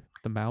warrior,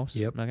 the mouse.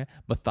 Yep. Okay.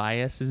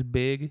 Matthias is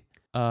big.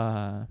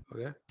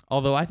 Okay.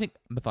 Although I think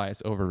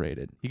Matthias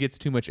overrated. He gets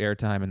too much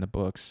airtime in the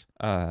books.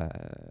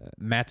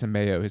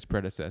 Mattimeo, his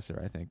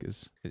predecessor, I think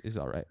is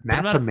all right.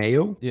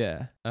 Mattimeo?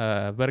 Yeah.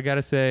 But I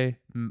gotta say,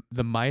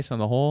 the mice on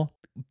the whole,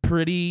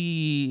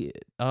 pretty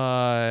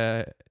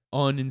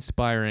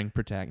uninspiring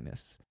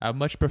protagonists. I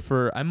much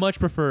prefer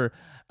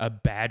a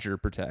badger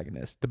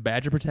protagonist. The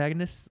badger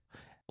protagonist,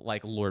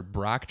 like Lord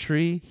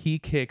Brocktree, he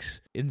kicks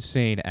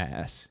insane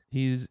ass.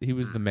 He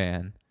was the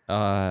man.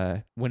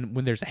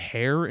 When there's a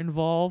hare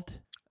involved,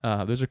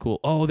 those are cool.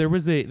 Oh, there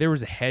was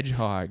a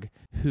hedgehog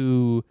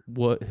who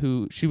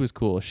she was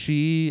cool.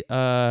 She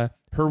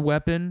her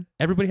weapon,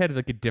 everybody had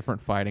like a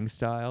different fighting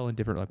style and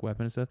different like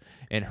weapon and stuff.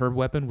 And her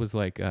weapon was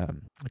like a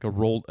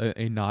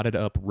knotted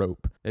up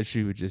rope that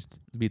she would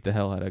just beat the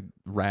hell out of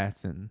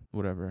rats and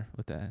whatever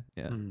with that.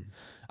 Yeah.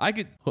 I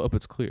could hope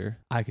it's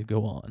clear. I could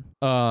go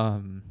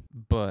on.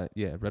 But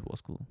yeah,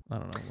 Redwall's cool. I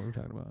don't know what we're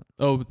talking about.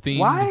 Oh,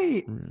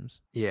 themed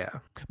rooms. Yeah.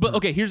 But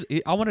okay,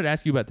 I wanted to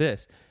ask you about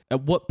this.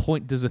 At what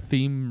point does a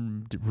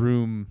themed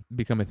room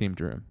become a themed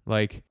room?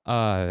 Like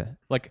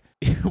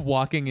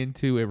walking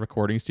into a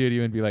recording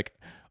studio and be like,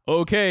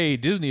 okay,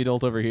 Disney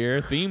adult over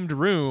here, themed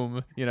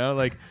room,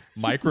 like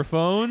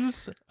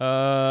microphones.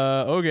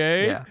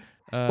 Okay. Yeah.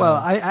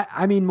 Well,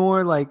 I mean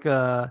more like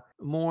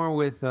more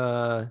with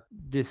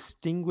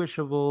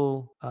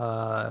distinguishable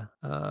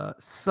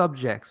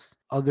subjects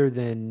other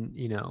than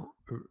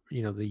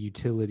the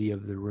utility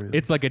of the room.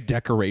 It's like a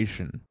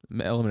decoration,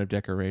 element of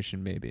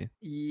decoration, maybe.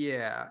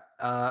 Yeah,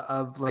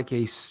 of like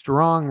a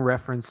strong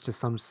reference to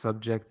some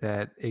subject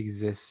that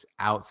exists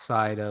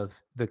outside of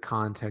the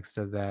context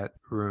of that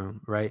room,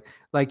 right?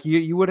 Like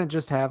you wouldn't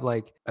just have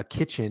like a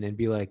kitchen and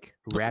be like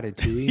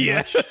Ratatouille.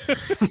 Yeah.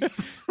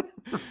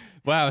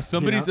 Wow,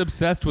 somebody's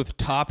obsessed with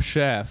Top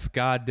Chef.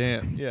 God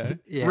damn. Yeah.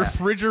 Yeah.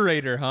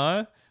 Refrigerator,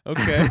 huh?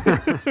 Okay.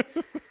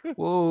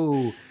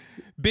 Whoa.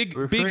 Big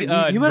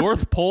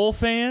North Pole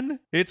fan?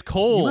 It's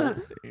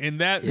cold in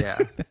that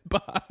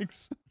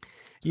box.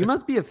 You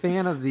must be a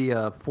fan of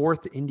the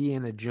fourth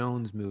Indiana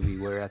Jones movie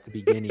where at the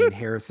beginning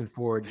Harrison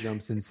Ford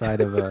jumps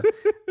inside of a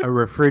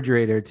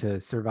refrigerator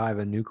to survive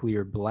a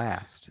nuclear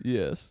blast.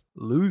 Yes.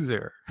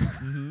 Loser.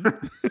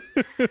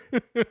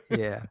 Mm-hmm.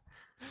 Yeah.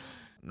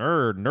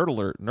 nerd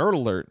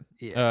alert.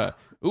 Yeah.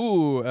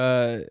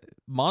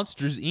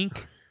 Monsters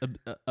Inc.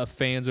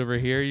 Fans over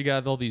here. You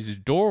got all these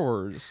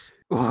doors.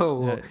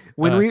 Whoa.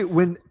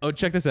 When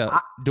check this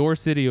out. Door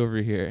City over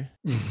here.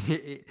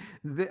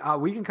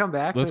 we can come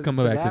back. Let's come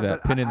back to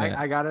that. Pin in that.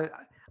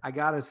 I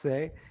gotta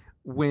say,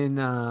 when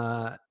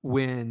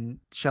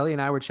Shelly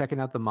and I were checking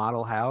out the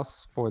model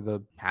house for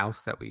the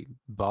house that we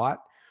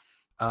bought,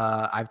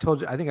 I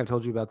think I've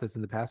told you about this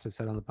in the past. I've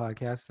said on the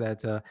podcast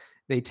that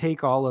they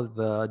take all of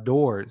the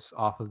doors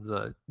off of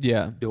the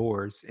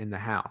doors in the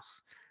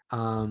house.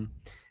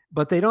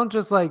 But they don't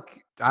just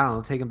like, I don't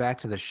know, take them back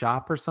to the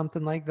shop or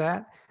something like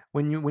that.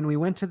 When we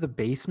went to the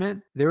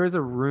basement, there was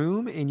a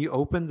room and you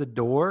opened the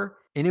door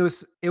and it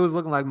was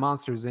looking like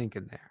Monsters Inc.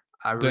 in there.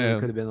 I really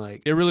could have been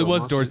like, it really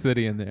was Door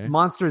City in there.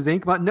 Monsters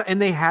Inc.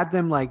 And they had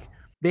them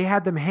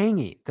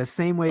hanging the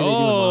same way they do in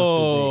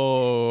Monsters Inc.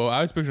 Oh,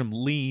 I was picturing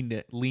them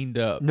leaned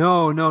up.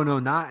 No,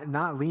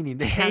 not leaning.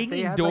 They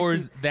had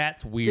doors. Like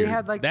that's weird. They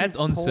had like that's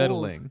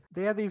unsettling. Poles.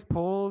 They had these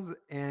poles,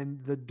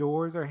 and the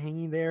doors are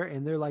hanging there,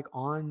 and they're like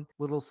on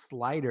little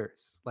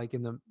sliders, like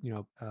in the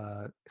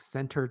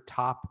center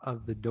top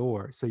of the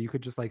door, so you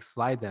could just like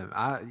slide them.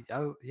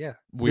 Yeah,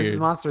 weird. This is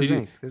Monsters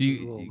Inc. Did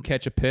you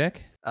catch a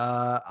pic?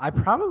 I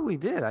probably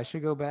did. I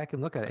should go back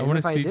and look at it. I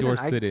want to see Door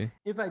City.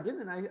 If I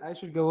didn't, I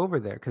should go over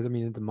there because I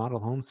mean the model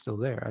home's still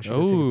there. I should take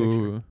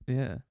a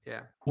picture. Yeah.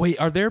 Wait,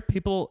 are there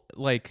people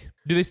like?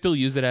 Do they still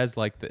use it as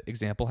like the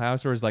example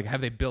house, or is like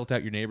have they built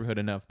out your neighborhood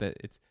enough that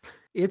it's?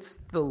 It's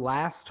the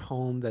last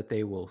home that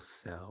they will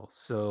sell.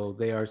 So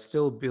they are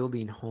still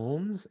building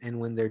homes, and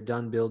when they're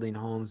done building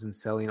homes and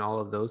selling all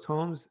of those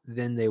homes,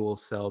 then they will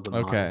sell the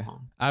model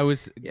home.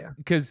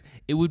 Because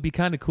it would be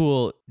kind of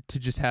cool to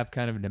just have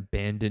kind of an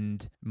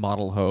abandoned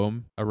model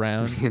home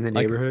around in the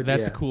neighborhood.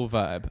 That's a cool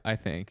vibe, I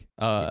think.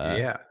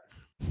 Yeah.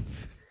 I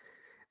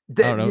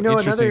don't know.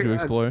 Interesting to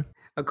explore.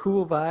 A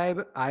cool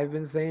vibe I've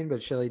been saying,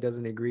 but Shelly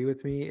doesn't agree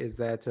with me, is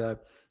that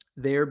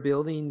they're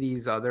building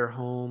these other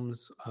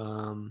homes,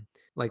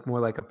 like more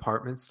like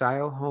apartment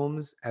style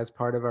homes as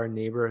part of our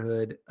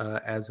neighborhood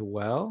as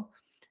well.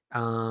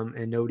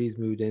 And nobody's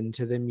moved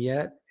into them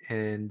yet.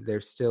 And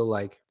they're still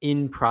like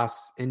in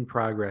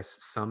progress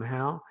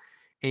somehow.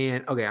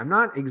 And okay, I'm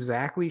not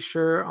exactly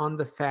sure on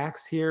the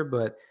facts here,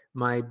 but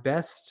my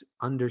best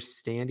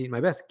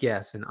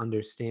guess and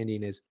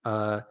understanding is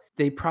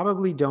they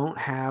probably don't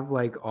have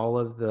like all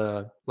of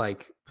the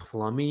like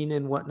plumbing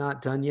and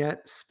whatnot done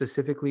yet,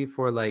 specifically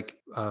for like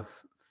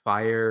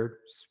fire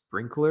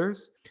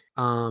sprinklers,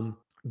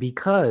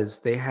 because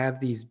they have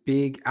these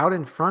big, out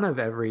in front of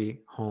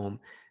every home,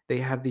 they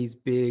have these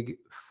big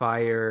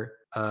fire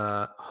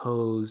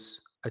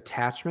hose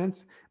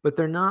attachments, but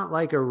they're not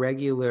like a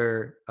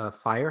regular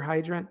fire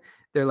hydrant.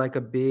 They're like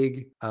a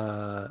big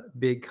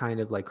kind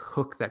of like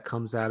hook that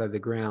comes out of the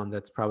ground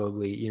that's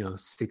probably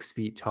 6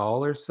 feet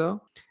tall or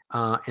so,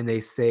 and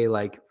they say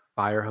like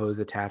fire hose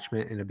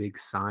attachment in a big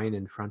sign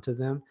in front of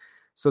them.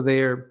 So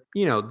they're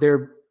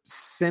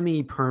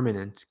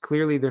semi-permanent.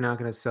 Clearly they're not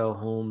going to sell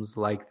homes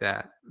like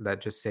that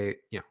just say,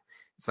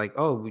 it's like,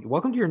 oh,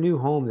 welcome to your new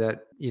home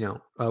that,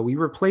 we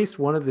replaced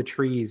one of the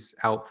trees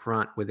out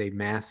front with a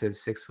massive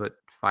 6-foot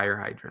fire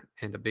hydrant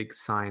and a big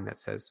sign that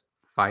says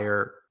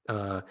fire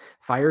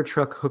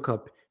truck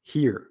hookup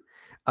here.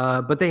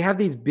 But they have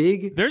these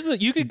big.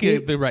 You could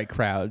get the right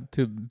crowd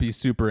to be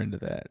super into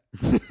that.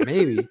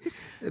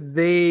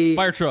 Maybe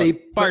fire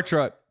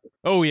truck.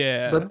 Oh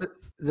yeah. But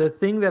the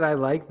thing that I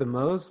like the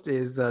most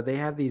is they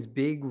have these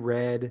big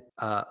red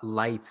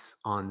lights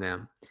on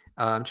them.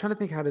 I'm trying to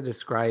think how to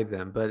describe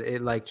them, but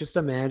it like, just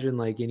imagine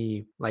like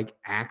any like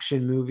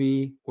action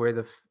movie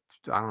where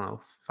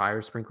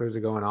fire sprinklers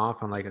are going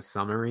off on like a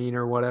submarine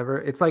or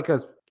whatever. It's like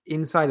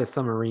inside a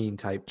submarine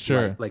type.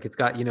 Sure. Light. Like it's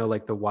got,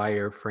 like the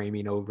wire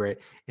framing over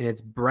it, and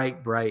it's bright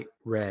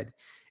red.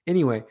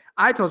 Anyway,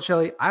 I told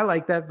Shelly I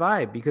like that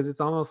vibe because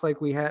it's almost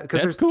like we have,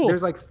 because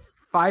there's like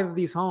 5 of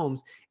these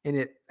homes and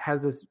it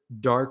has this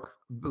dark,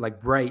 like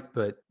bright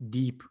but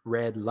deep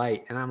red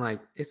light, and I'm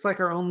like, it's like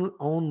our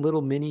own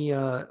little mini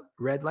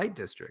red light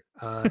district.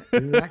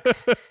 Isn't that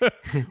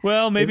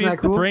well, maybe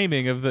it's cool? The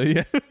framing of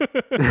the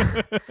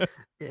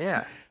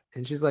yeah.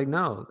 And she's like,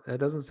 no,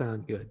 that doesn't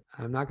sound good.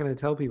 I'm not going to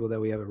tell people that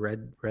we have a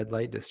red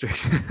light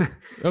district.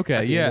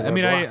 Okay, yeah. I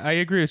mean, I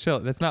agree with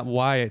Shelly. That's not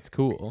why it's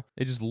cool.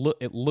 It just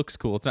it looks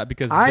cool. It's not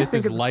because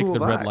this is like the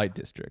red light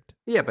district.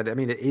 Yeah, but I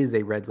mean, it is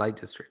a red light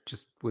district,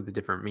 just with a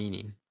different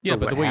meaning. Yeah,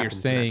 but the way you're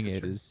saying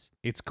it is,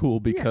 it's cool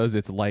because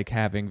it's like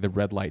having the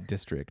red light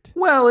district.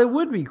 Well, it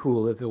would be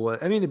cool if it was.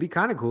 I mean, it'd be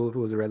kind of cool if it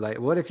was a red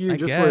light. What if you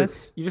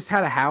just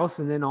had a house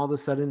and then all of a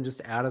sudden,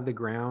 just out of the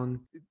ground,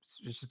 it's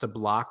just a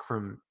block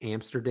from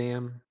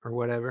Amsterdam or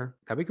whatever?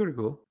 That'd be pretty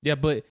cool. Yeah,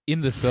 but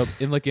in a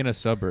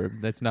suburb,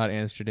 that's not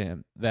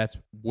Amsterdam. That's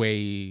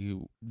way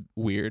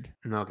weird.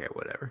 Okay,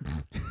 whatever.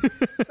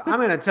 So I'm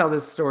gonna tell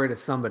this story to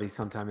somebody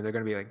sometime, and they're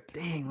gonna be like,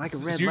 "Dang, like a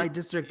red light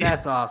district?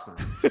 That's awesome."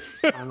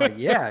 I'm like,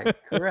 "Yeah,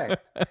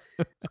 correct.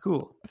 It's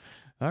cool."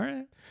 All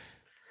right.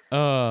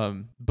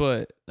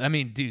 But I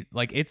mean, dude,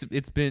 like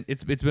it's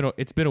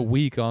been a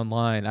week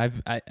online.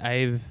 I've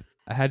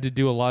I had to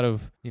do a lot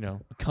of,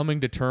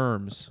 coming to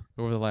terms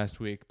over the last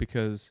week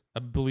because I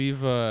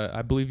believe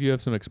you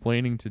have some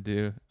explaining to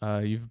do.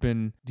 You've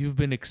been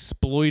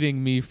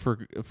exploiting me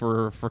for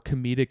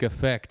comedic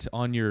effect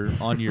on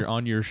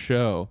your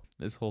show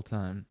this whole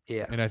time.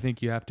 Yeah. And I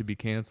think you have to be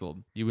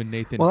canceled. You and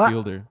Nathan Well,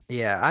 Fielder.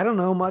 I don't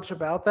know much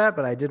about that,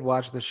 but I did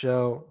watch the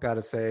show.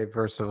 Gotta say,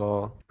 first of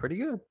all, pretty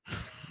good.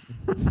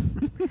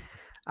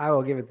 I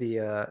will give it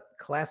the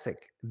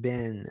classic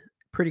Ben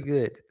pretty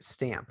good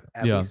stamp,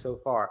 at least so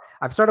far.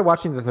 I've started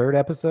watching the third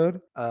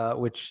episode,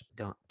 which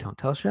don't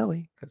tell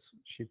Shelly because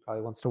she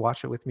probably wants to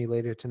watch it with me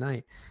later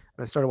tonight.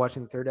 But I started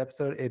watching the third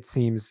episode. It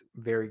seems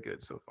very good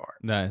so far.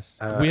 Nice.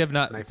 We have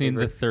not seen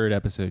the third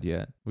episode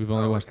yet. We've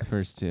only watched the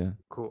first two.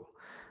 Cool.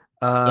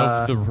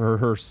 Of the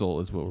rehearsal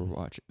is what we're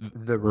watching.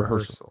 The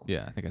rehearsal.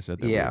 Yeah, I think I said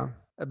that. Yeah.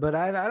 But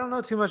I don't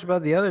know too much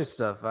about the other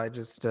stuff. I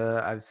just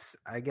I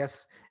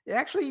guess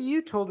actually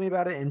you told me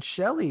about it, and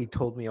Shelly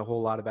told me a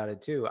whole lot about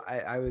it too.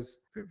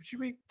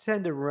 We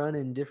tend to run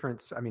in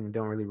different. I mean,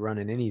 don't really run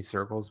in any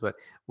circles, but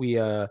we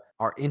are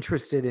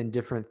interested in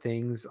different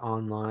things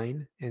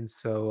online, and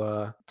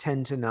so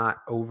tend to not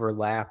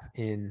overlap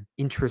in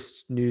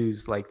interest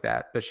news like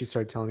that. But she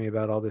started telling me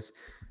about all this,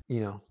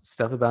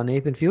 stuff about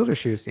Nathan Fielder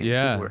shoes.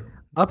 Yeah, people were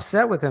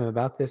upset with him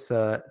about this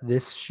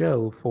this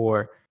show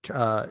for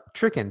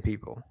tricking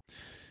people.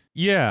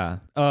 Yeah.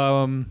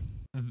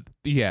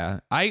 Yeah.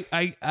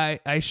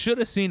 I should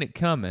have seen it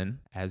coming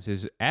as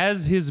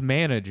his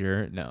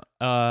manager. No.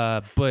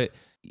 But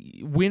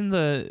when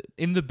the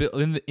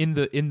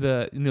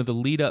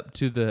lead up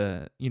to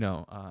the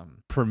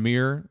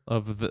premiere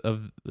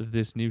of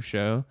this new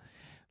show,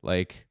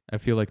 like I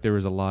feel like there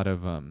was a lot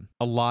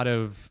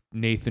of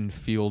Nathan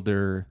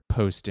Fielder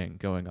posting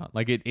going on.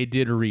 Like it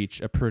did reach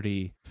a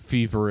pretty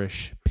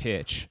feverish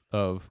pitch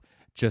of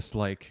just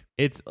like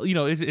it's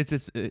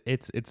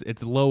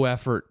low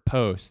effort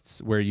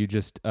posts where you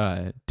just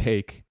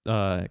take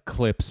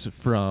clips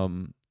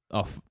from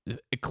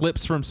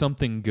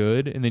something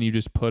good and then you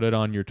just put it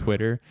on your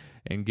Twitter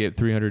and get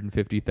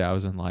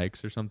 350,000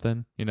 likes or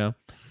something. You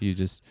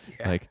just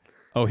like,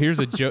 oh, here's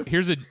a joke.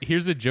 Here's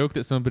a joke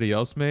that somebody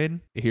else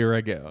made. Here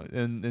I go,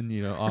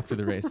 and off to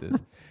the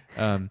races.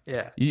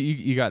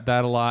 You got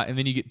that a lot, and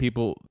then you get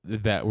people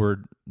that were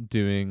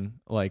doing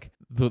like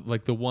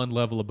the one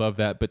level above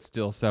that, but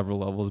still several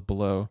levels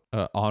below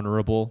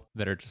honorable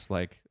that are just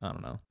like, I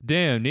don't know.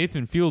 Damn,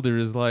 Nathan Fielder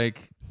is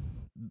like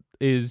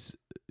he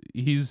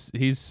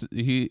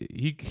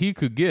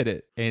could get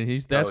it,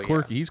 and that's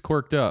quirky. He's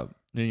quirked up,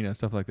 and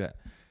stuff like that.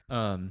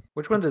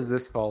 Which one does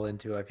this fall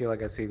into? I feel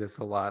like I see this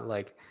a lot.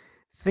 Like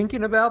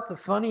thinking about the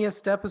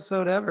funniest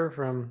episode ever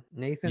from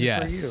Nathan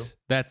for you.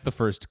 That's the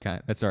first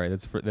kind. That's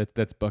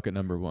bucket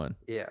number one.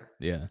 Yeah.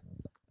 Yeah.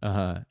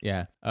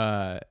 Yeah.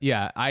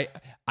 I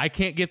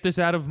can't get this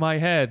out of my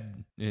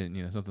head.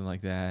 And, something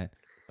like that.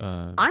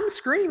 I'm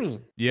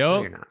screaming.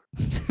 Yo. No, you're not.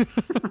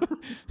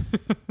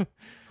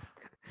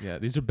 Yeah,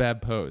 these are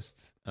bad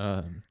posts.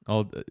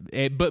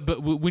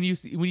 But when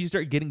you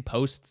start getting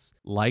posts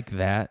like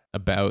that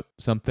about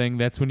something,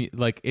 that's when you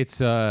like it's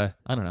I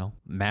don't know,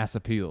 mass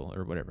appeal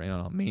or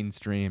whatever,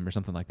 mainstream or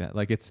something like that.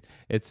 Like it's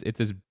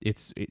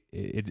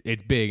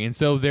big, and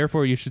so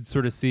therefore you should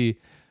sort of see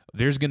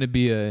there's going to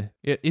be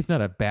if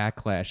not a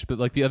backlash, but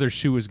like the other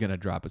shoe is going to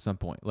drop at some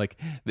point. Like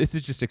this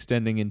is just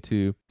extending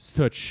into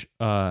such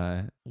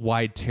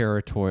wide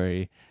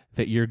territory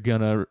that you're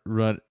gonna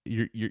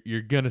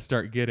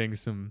start getting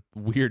some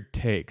weird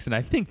takes, and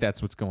I think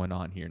that's what's going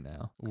on here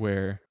now.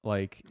 Where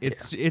like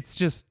it's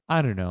just,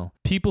 I don't know,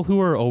 people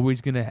who are always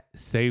gonna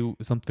say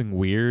something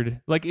weird.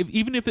 Like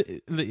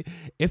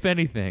if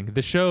anything,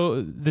 the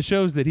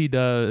shows that he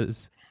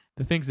does,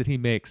 the things that he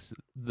makes,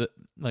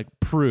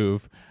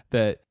 prove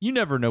that you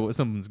never know what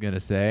someone's gonna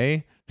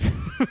say,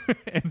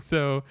 and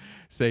so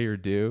say or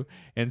do,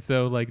 and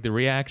so like the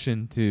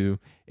reaction to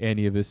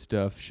any of his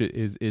stuff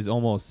is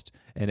almost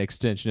an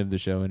extension of the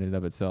show in and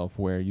of itself,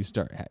 where you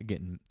start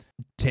getting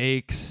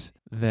takes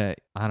that,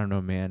 I don't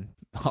know, man.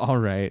 All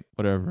right,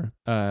 whatever.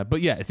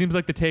 But yeah, it seems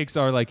like the takes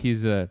are like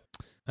he's I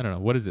don't know,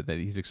 what is it that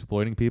he's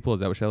exploiting people?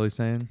 Is that what Shelly's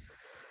saying?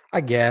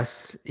 I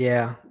guess,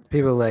 yeah.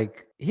 People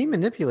like he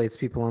manipulates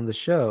people on the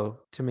show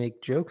to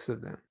make jokes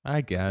of them. I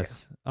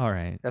guess. Yeah. All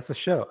right. That's the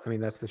show. I mean,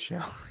 that's the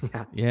show.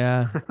 Yeah.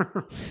 Yeah.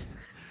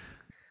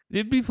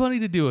 It'd be funny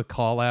to do a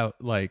call out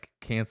like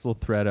cancel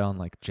thread on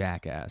like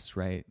Jackass,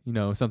 right?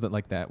 Something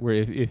like that. Where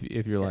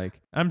if you're like,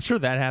 I'm sure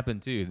that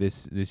happened too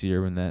this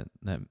year when that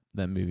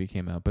movie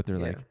came out. But they're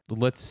like,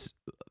 let's,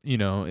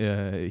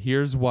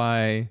 here's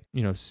why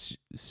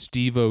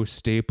Steve-O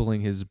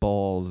stapling his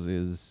balls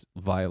is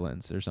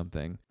violence or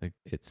something. Like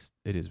it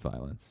is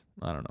violence.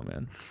 I don't know,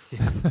 man.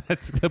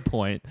 That's the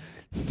point.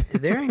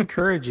 They're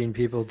encouraging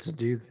people to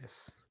do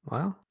this.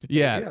 Well,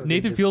 yeah,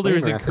 Nathan Fielder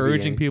is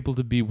encouraging people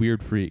to be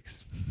weird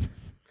freaks.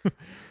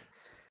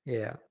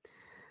 Yeah,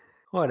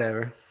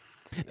 whatever.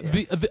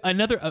 Yeah.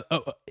 Another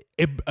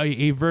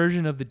a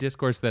version of the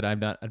discourse that I'm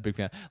not a big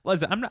fan.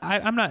 Listen,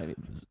 I'm not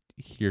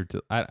here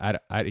to.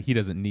 He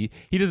doesn't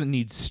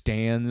need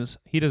stands.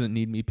 He doesn't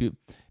need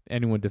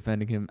anyone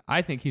defending him.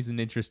 I think he's an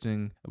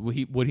interesting.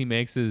 What he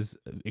makes is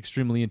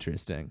extremely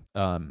interesting.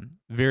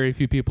 Very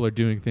few people are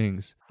doing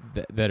things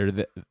that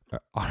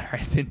are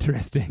as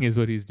interesting as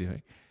what he's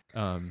doing.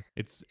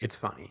 It's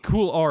funny,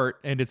 cool art,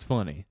 and it's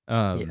funny.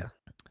 Yeah.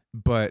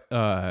 But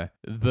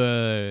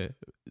the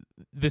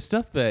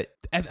stuff that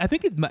I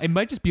think it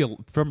might just be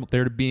from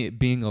there to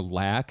being a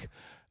lack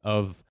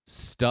of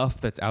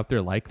stuff that's out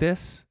there like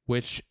this,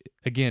 which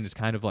again is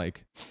kind of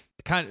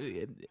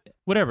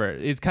whatever.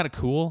 It's kind of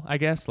cool, I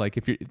guess. Like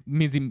if it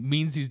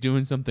means he's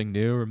doing something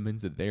new, or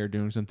means that they're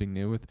doing something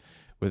new with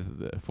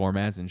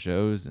formats and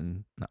shows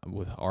and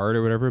with art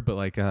or whatever. But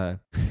like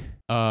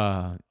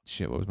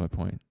shit, what was my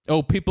point?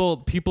 Oh,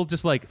 people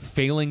just like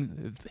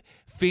failing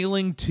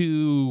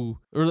to,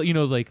 or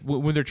like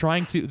when they're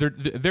trying to,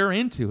 they're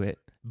into it,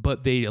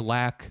 but they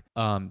lack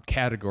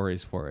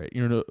categories for it,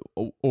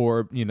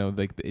 or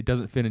like it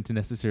doesn't fit into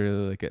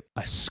necessarily like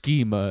a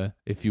schema,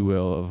 if you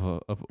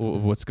will, of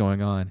what's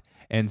going on.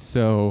 And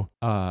so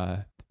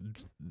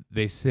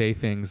they say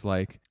things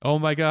like, "Oh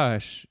my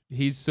gosh,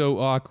 he's so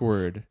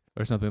awkward,"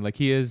 or something like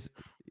he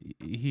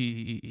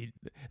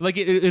like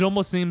it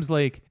almost seems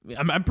like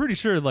I'm pretty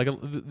sure like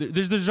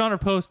there's this genre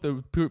post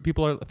that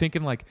people are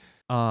thinking like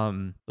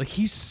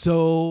he's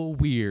so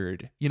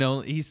weird,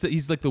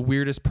 he's like the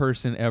weirdest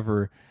person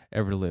ever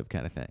lived,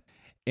 kind of thing,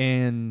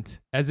 and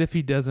as if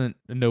he doesn't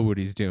know what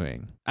he's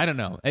doing. I don't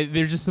know.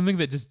 There's just something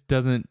that just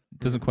doesn't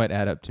quite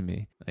add up to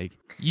me. Like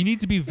you need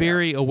to be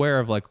very aware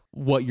of like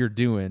what you're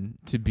doing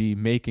to be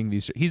making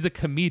these. He's a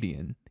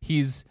comedian.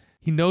 He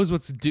knows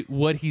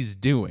what he's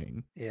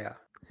doing. Yeah.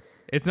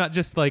 It's not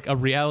just like a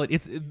reality.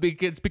 It's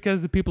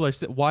because the people are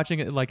watching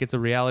it like it's a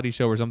reality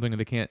show or something, and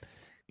they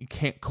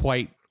can't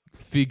quite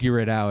figure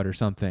it out or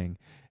something,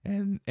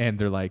 and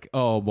they're like,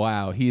 oh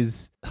wow,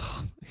 he's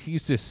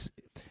just.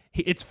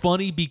 It's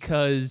funny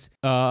because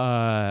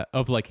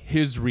of like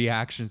his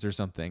reactions or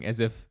something, as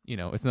if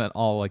it's not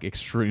all like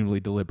extremely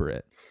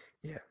deliberate.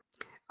 Yeah.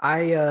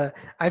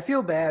 I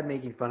feel bad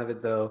making fun of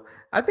it though.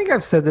 I think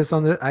I've said this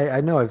on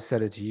I know I've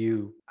said it to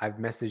you. I've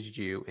messaged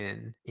you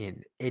in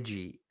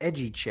edgy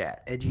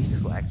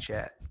Slack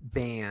chat,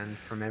 banned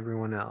from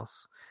everyone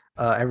else.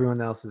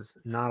 Everyone else is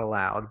not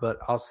allowed, but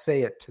I'll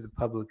say it to the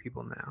public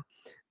people now.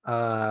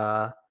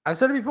 I've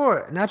said it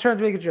before, not trying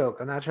to make a joke.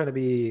 I'm not trying to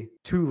be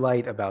too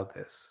light about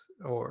this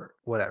or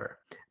whatever.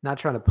 Not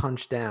trying to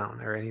punch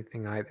down or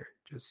anything either.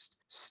 Just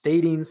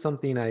stating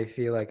something I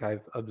feel like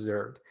I've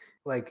observed.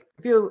 Like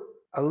I feel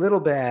a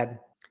little bad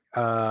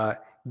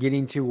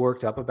getting too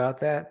worked up about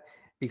that,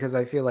 because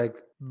I feel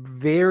like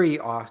very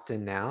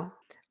often now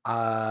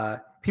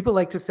people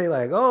like to say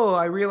like, oh,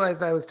 I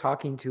realized I was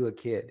talking to a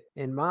kid.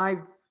 And my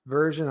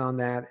version on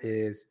that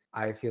is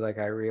I feel like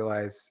I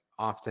realize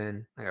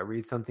often, like I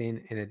read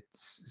something and it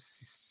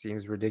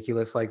seems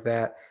ridiculous like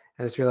that,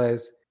 and I just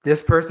realize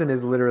this person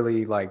is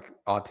literally like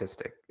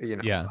autistic,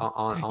 Yeah.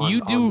 on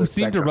seem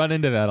spectrum. to run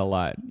into that a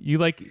lot. You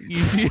like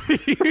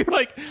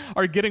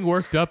are getting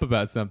worked up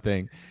about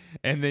something,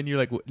 and then you're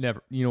like,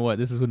 never. You know what?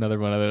 This is another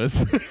one of those.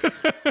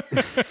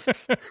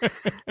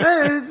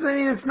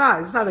 It's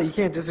not that you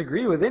can't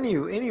disagree with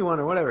anyone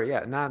or whatever.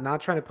 Yeah,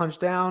 not trying to punch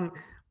down,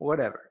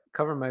 whatever.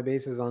 Cover my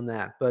bases on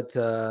that. But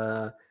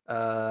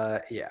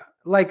yeah,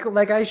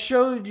 like I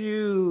showed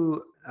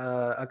you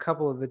a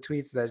couple of the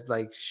tweets that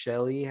like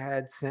Shelly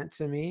had sent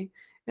to me,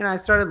 and I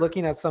started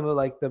looking at some of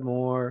like the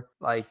more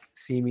like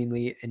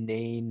seemingly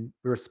inane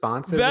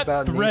responses that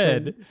about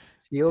thread. Nathan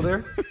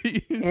Fielder.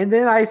 And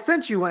then I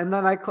sent you one, and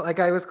then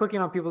I was clicking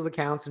on people's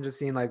accounts and just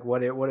seeing like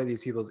what are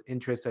these people's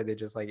interests? Are they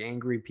just like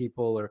angry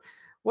people or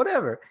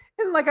whatever?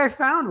 And like I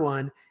found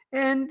one,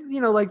 and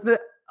like the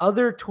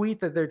other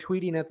tweet that they're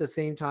tweeting at the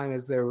same time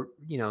as they're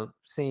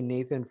saying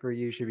Nathan For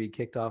You should be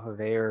kicked off of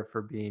air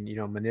for being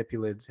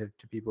manipulative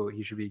to people.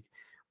 He should be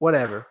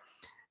whatever.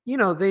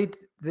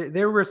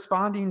 They're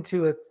responding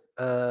to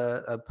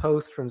a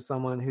post from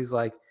someone who's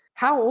like,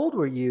 how old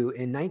were you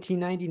in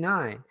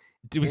 1999?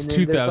 It was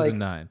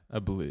 2009, I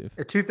believe.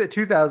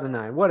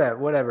 2009,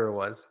 whatever it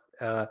was.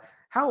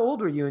 How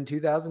old were you in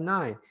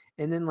 2009?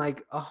 And then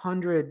like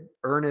 100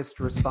 earnest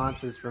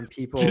responses from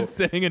people just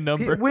saying a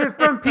number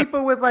from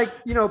people with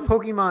like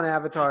Pokemon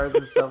avatars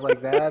and stuff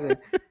like that, and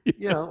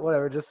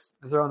whatever. Just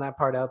throwing that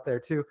part out there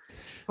too.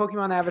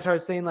 Pokemon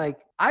avatars saying like,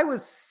 I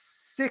was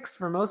 6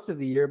 for most of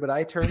the year, but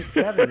I turned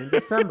 7 in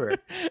December.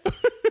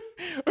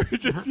 Or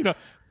just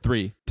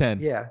 3, 10.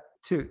 Yeah,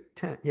 2,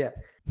 10. Yeah.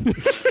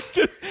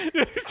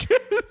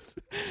 just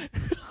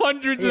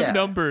hundreds of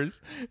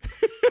numbers.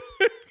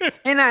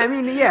 And I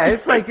mean, yeah,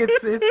 it's like it's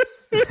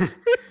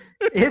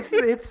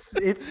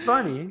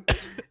funny.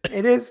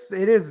 It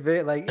is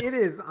very like it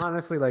is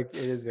honestly like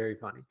it is very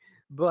funny.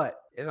 But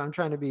if I'm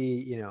trying to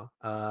be,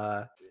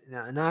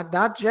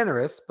 not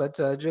generous, but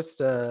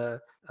just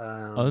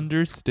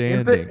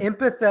understanding,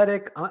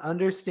 empathetic,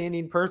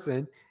 understanding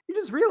person, you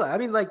just realize, I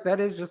mean, like that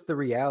is just the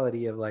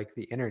reality of like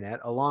the internet,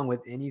 along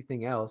with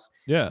anything else.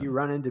 Yeah, You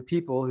run into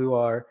people who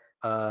are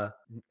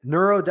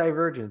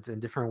neurodivergent in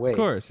different of ways,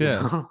 course. you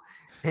Yeah. know,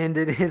 and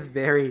it is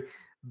very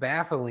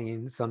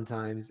baffling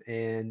sometimes.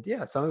 And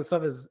yeah, some of the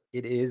stuff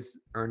is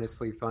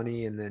earnestly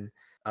funny, and then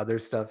other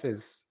stuff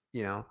is,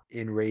 you know,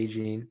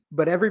 enraging.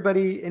 But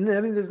everybody, and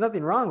I mean, there's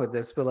nothing wrong with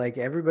this, but like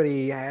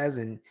everybody has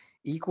an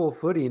equal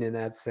footing in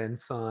that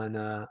sense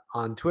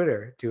on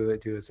Twitter to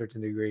a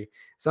certain degree.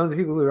 Some of the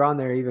people who are on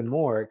there even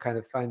more kind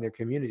of find their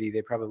community.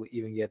 They probably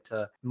even get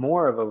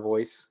more of a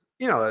voice.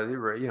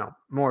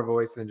 More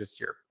voice than just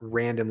your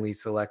randomly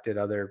selected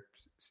other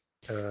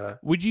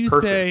Would you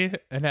person. say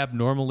an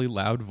abnormally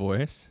loud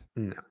voice?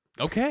 No.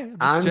 Okay, I'm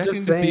I'm checking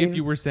just to see if saying-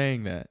 you were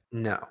saying that.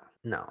 No.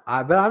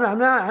 But I'm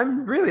not.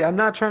 I'm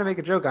not trying to make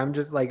a joke. I'm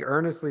just like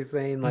earnestly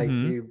saying, like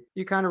Mhm.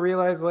 you kind of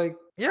realize, like,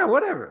 yeah,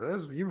 whatever.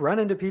 You run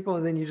into people,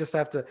 and then you just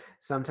have to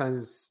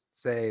sometimes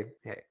say,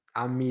 hey,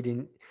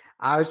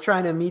 I was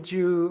trying to meet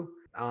you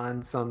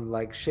on some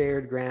like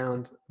shared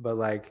ground, but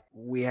like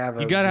we have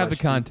You a gotta have the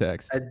much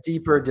context. a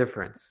deeper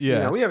difference. You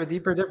Yeah. know, we have a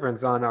deeper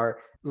difference on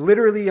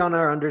literally on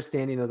our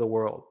understanding of the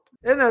world.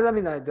 And I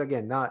mean,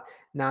 again, not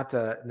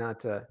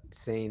to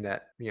saying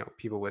that, you know,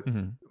 people with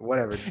Mhm.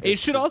 whatever. It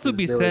should also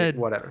be disability, said.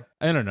 whatever.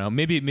 I don't know.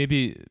 Maybe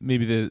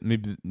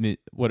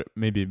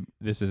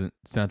this isn't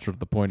central to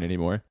the point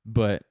anymore.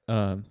 But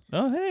oh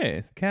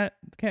hey, the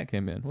cat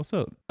came in. What's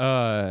up?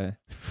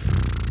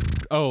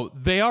 Oh,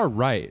 they are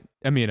right.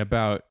 I mean,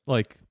 about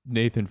like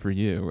Nathan for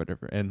you or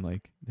whatever, and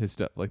like his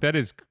stuff. Like that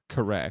is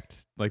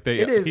correct. Like he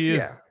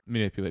is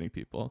manipulating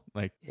people.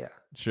 Like Yeah.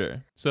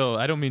 Sure. So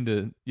I don't mean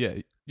to. Yeah.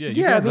 You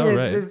Yeah, I guys mean, are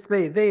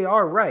right. they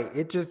are right.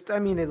 It just, I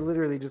mean, it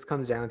literally just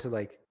comes down to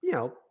like, you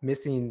know,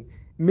 missing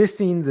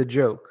the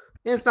joke.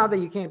 And it's not that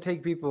you can't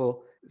take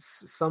people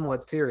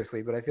somewhat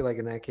seriously, but I feel like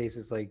in that case,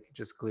 it's like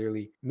just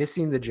clearly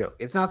missing the joke.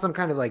 It's not some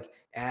kind of like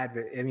I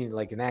mean,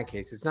 like in that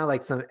case, it's not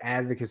like some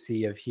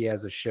advocacy of he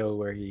has a show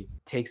where he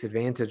takes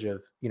advantage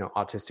of, you know,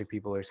 autistic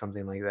people or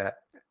something like that.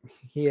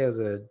 He has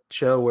a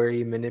show where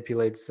he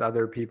manipulates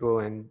other people,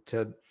 and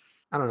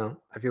I don't know.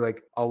 I feel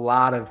like a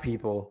lot of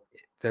people,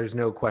 there's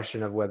no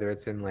question of whether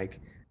it's in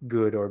like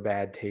good or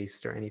bad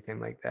taste or anything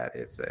like that.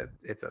 It's a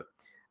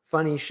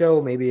funny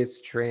show. Maybe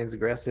it's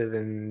transgressive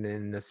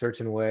in a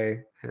certain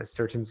way, in a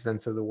certain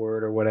sense of the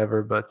word or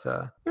whatever. But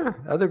yeah,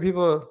 other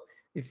people,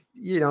 if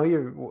you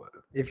know,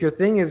 if your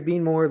thing is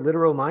being more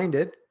literal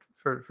minded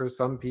for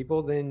some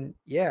people, then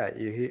yeah,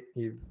 you've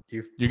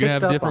You're gonna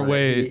have a different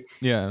way.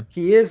 Yeah.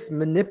 He is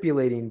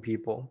manipulating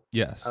people.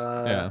 Yes.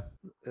 Yeah.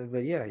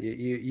 But yeah,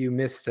 you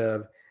missed. I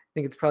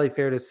think it's probably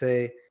fair to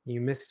say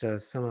you missed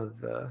some of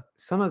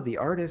the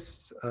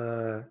artists'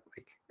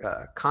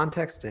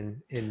 context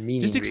and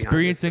meaning. Just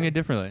experiencing it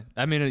differently.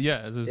 I mean,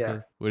 yeah, it's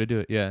a way to do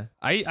it. Yeah,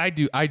 I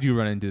do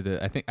run into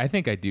the. I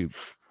think I do.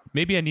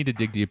 Maybe I need to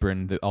dig deeper,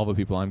 and all the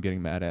people I'm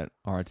getting mad at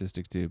are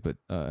autistic too. But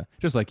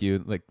just like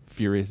you, like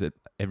furious at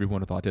everyone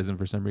with autism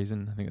for some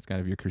reason. I think it's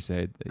kind of your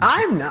crusade.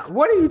 I'm not.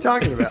 What are you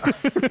talking about?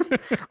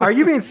 Are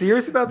you being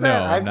serious about that?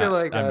 No, I feel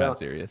like I'm not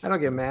serious. I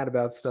don't get mad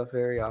about stuff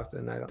very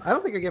often. I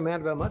don't think I get mad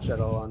about much at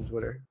all on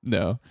Twitter.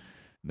 No.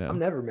 I'm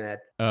never mad.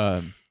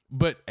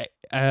 But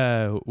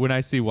when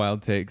I see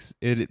wild takes,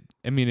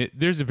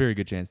 there's a very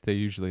good chance they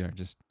usually are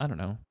just, I don't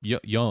know,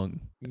 young.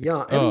 I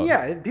mean,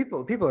 yeah,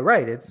 people are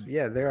right.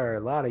 There are a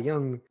lot of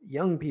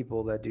young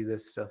people that do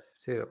this stuff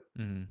too.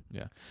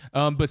 Yeah.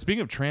 But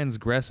speaking of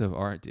transgressive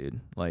art,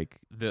 dude, like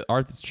the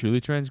art that's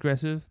truly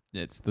transgressive,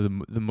 it's the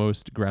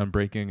most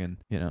groundbreaking and,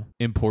 you know,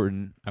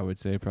 important, I would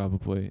say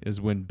probably, is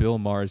when Bill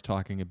Maher is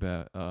talking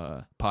about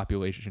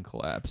population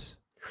collapse.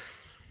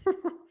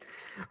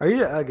 Are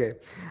you okay?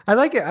 I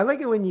like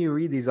it when you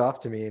read these off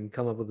to me and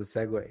come up with a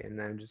segue,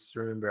 and I just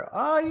remember,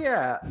 oh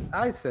yeah,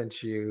 I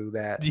sent you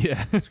that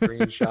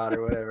screenshot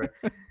or whatever.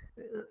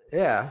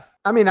 Yeah,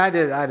 I mean, I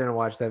didn't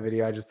watch that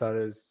video. I just thought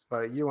it was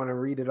funny. You want to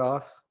read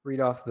off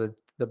the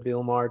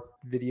Bill Maher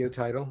video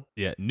title?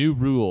 Yeah, new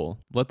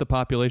rule: let the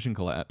population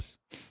collapse.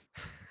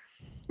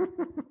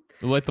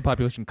 Let the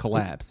population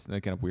collapse.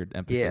 That kind of weird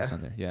emphasis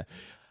on there. Yeah.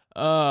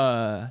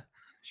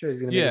 Sure,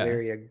 he's gonna make a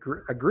very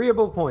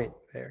agreeable point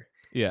there.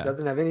 Yeah. It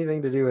doesn't have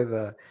anything to do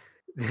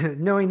with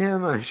knowing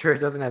him. I'm sure it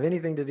doesn't have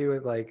anything to do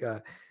with like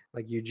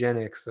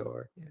eugenics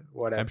or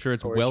whatever. I'm sure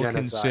it's well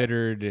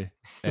considered.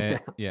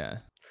 Yeah.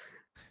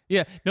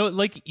 No,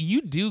 like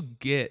you do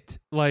get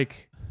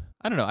like,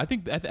 I don't know. I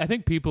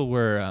think people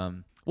were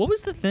what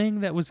was the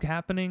thing that was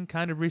happening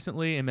kind of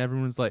recently, and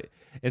everyone's like,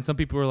 and some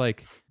people were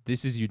like,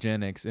 this is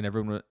eugenics, and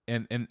everyone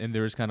and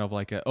there was kind of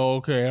like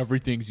okay,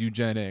 everything's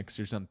eugenics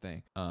or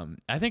something.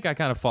 I think I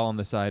kind of fall on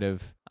the side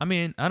of, I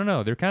mean, I don't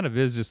know, there kind of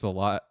is just a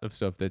lot of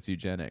stuff that's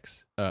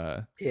eugenics.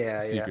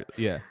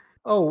 Yeah.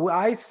 Oh,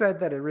 I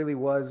said that it really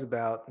was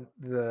about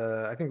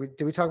I think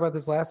did we talk about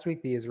this last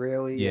week? The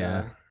Israeli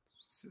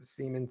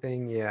semen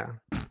thing. Yeah.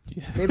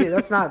 Maybe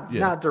that's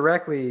not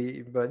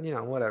directly, but you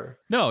know, whatever.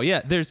 No,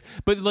 yeah,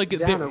 but like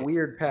down a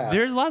weird path.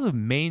 There's a lot of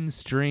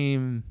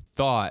mainstream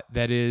thought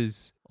that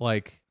is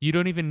like you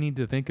don't even need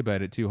to think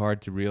about it too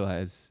hard to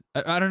realize.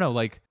 I don't know,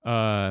 like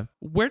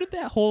where did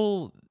that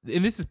whole,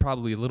 and this is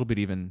probably a little bit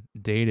even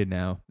dated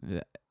now,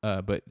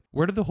 but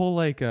where did the whole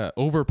like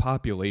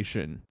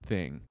overpopulation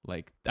thing,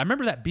 like I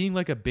remember that being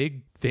like a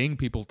big thing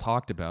people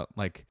talked about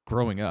like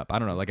growing up. I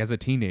don't know, like as a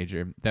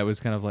teenager, that was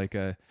kind of like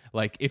a,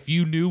 like if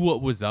you knew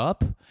what was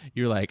up,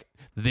 you're like,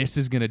 this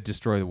is gonna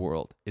destroy the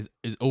world, is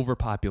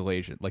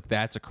overpopulation. Like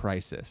that's a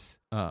crisis.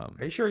 Are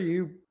you sure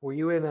were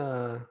you in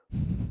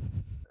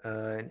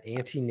an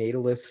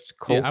antinatalist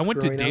cult? Yeah, I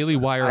went to growing up? Daily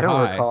Wire I don't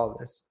High. recall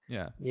this.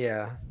 Yeah.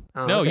 Yeah.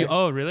 Oh, No, okay.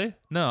 oh really?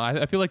 No,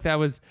 I feel like that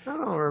was I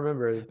don't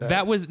remember that.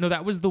 that was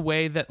the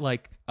way that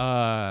like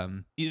I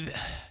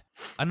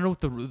don't know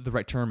what the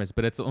right term is,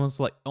 but it's almost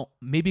like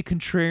maybe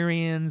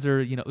contrarians,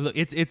 or you know,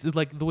 it's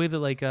like the way that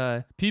like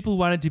people who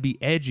wanted to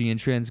be edgy and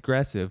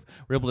transgressive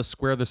were able to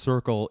square the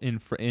circle in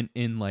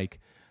like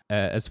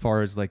as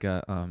far as like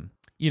a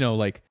you know,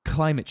 like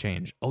climate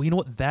change. Oh, you know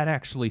what? That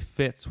actually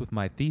fits with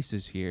my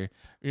thesis here.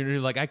 You know,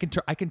 like I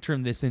can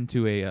turn this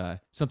into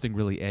a something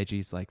really edgy.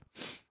 It's like,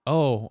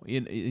 oh,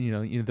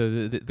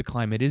 the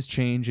climate is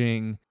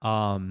changing.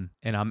 And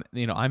I'm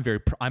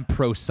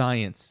pro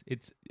science.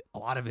 It's a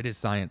lot of it is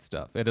science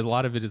stuff, and a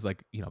lot of it is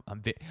like, you know,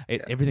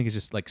 everything is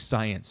just like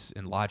science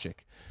and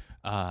logic.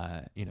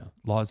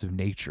 Laws of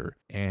nature,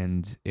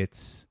 and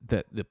it's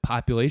that the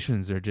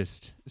populations are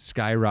just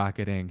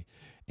skyrocketing.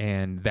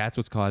 And that's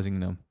what's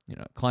causing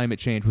climate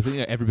change with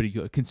everybody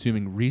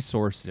consuming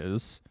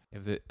resources.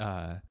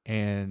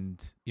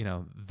 And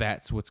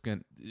that's what's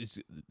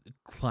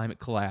climate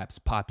collapse,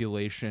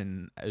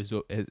 population is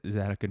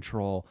out of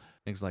control,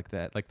 things like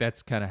that. Like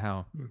that's kind of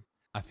how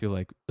I feel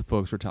like the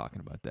folks were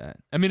talking about that.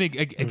 I mean,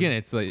 again,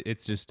 it's like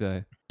it's just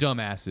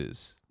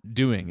dumbasses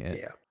doing it.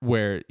 Yeah.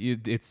 Where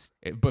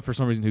but for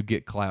some reason who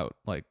get clout,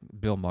 like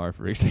Bill Maher,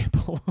 for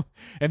example.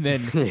 And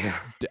then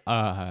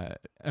I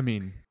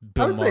mean,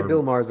 I would say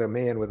Bill Maher's a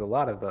man with a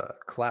lot of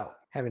clout.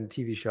 Having a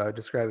TV show, I would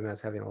describe him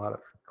as having a lot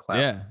of clout.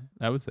 Yeah,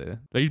 I would say that.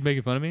 Are you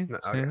making fun of me? No,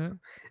 okay. That?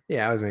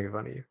 Yeah, I was making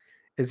fun of you.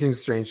 It seems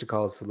strange to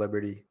call a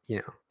celebrity,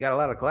 got a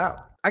lot of clout.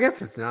 I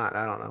guess it's not.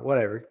 I don't know.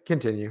 Whatever.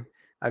 Continue.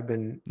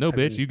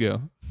 You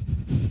go.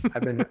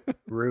 I've been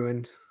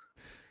ruined.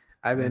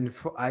 I've been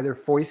either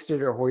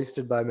foisted or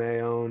hoisted by my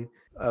own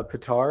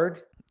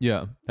petard.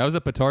 Yeah, that was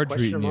a petard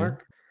treating you.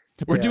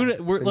 We're doing it.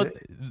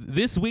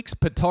 This week's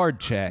petard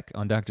check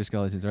on Dr.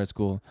 Skelly's Art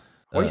School.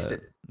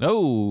 Hoisted.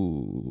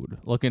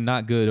 Looking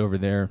not good over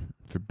there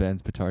for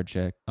Ben's petard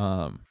check.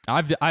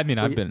 I've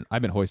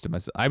been hoisted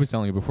myself. I was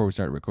telling you before we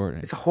started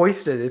recording. It's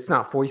hoisted. It's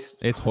not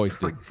foisted. It's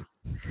hoisted.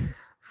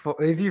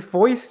 If you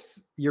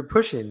foist, you're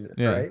pushing,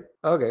 right?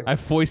 Okay. I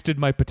foisted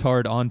my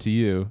petard onto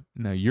you.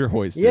 Now you're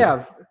hoisted.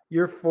 Yeah,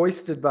 you're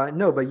foisted by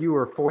but you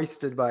were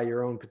foisted by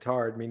your own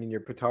petard, meaning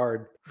your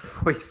petard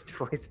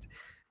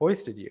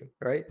foisted you,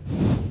 right?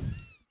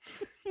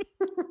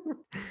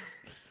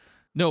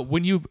 No,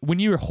 when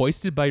you're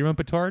hoisted by your own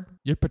petard,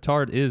 your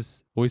petard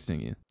is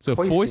hoisting you. So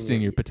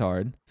foisting your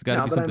petard, it's got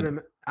to be something.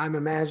 I'm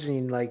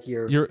imagining like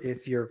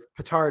if your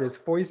petard is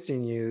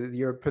foisting you,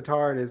 your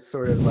petard is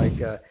sort of like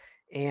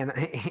an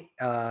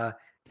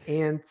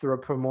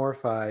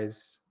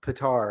anthropomorphized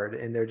petard,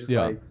 and they're just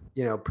like,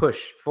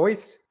 push,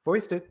 foist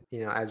it,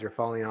 as you're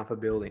falling off a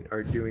building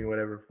or doing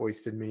whatever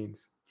foisted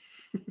means.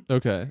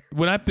 Okay.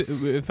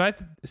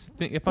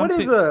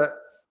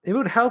 It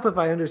would help if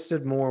I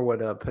understood more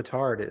what a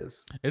petard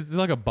is. It's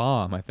like a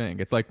bomb, I think.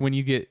 It's like when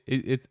you get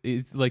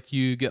it's like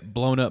you get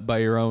blown up by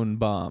your own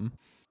bomb.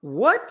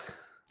 What?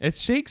 It's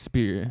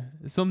Shakespeare.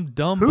 Some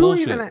dumb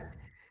bullshit.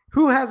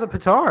 Who has a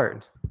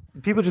petard?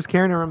 People just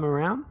carrying them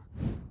around?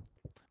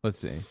 Let's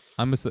see.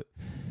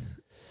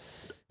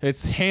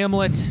 It's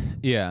Hamlet.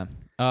 Yeah.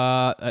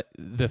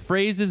 The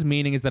phrase's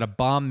meaning is that a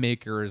bomb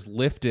maker is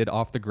lifted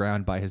off the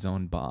ground by his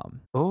own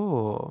bomb.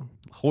 Oh.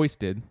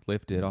 Hoisted,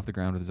 lifted off the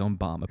ground with his own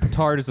bomb. A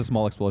petard is a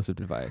small explosive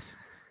device.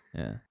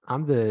 Yeah.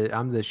 I'm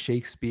the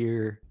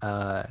Shakespeare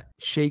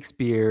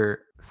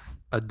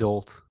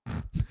adult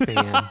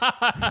fan.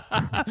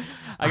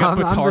 I got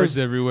petards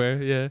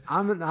everywhere. Yeah.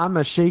 I'm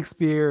a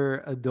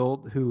Shakespeare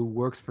adult who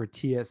works for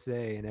TSA,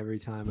 and every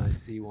time I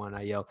see one,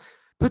 I yell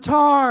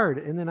petard,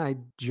 and then I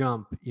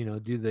jump.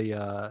 Do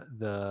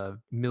the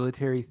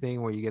military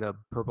thing where you get a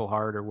Purple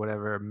Heart or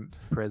whatever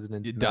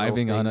president's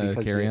diving on a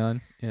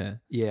carry-on. Yeah.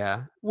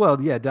 Yeah.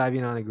 Well, yeah,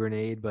 diving on a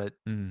grenade, but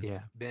yeah.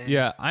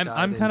 Ben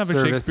I'm kind of a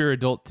Shakespeare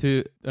adult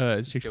too.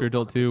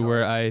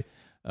 Where I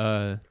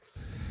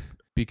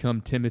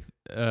become Ted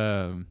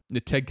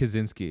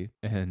Kaczynski,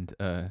 and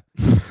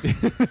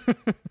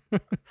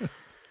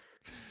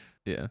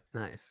yeah.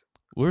 Nice.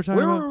 We were talking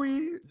Where about. were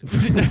we?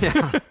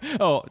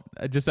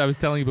 I was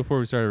telling you before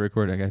we started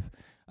recording.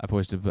 I've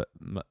hoisted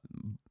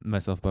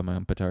myself by my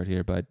own petard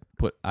here, but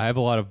I have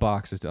a lot of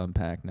boxes to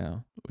unpack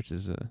now, which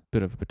is a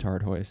bit of a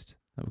petard hoist,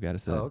 I've got to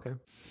say. Oh, okay.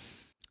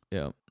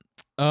 Yeah.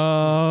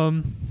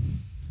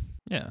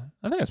 Yeah,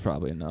 I think that's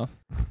probably enough.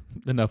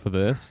 Enough of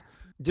this.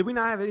 Did we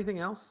not have anything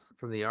else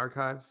from the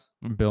archives?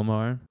 Bill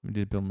Maher. We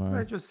did Bill What did I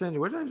Maher. just send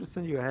you? What did I just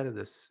send you ahead of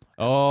this?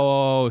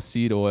 Oh,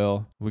 seed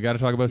oil. We got to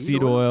talk about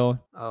seed oil.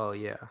 Oh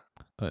yeah,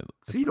 Uh,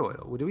 seed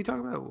oil. What did we talk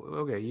about?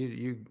 Okay,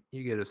 you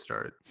get us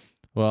started.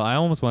 Well, I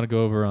almost want to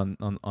go over on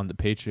the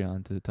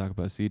Patreon to talk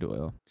about seed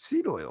oil.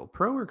 Seed oil,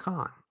 pro or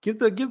con? Give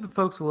the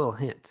folks a little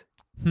hint.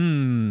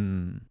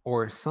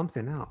 Or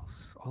something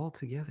else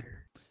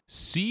altogether.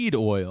 Seed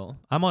oil.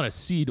 I'm on a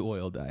seed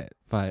oil diet.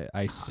 If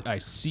I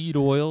seed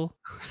oil,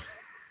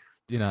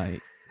 I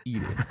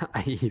eat it.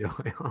 I eat oil.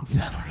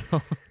 I don't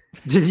know.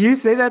 Did you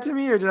say that to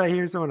me, or did I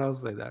hear someone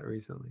else say that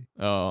recently?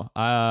 Oh,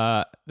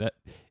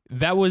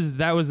 that was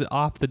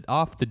off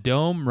the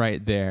dome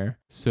right there.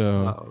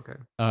 So,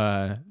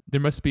 okay.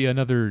 There must be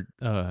another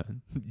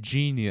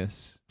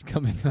genius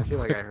coming up. I feel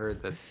like I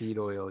heard the seed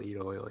oil, eat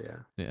oil. Yeah.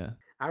 Yeah.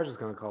 I was just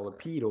gonna call it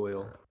peat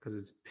oil because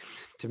it's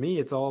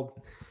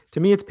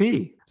it's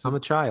pee. So, I'm a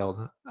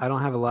child. I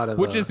don't have a lot of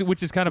which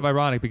is kind of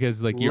ironic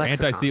because like you're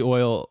anti seed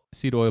oil,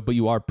 but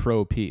you are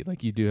pro pee.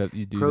 Like you do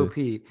pro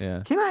pee.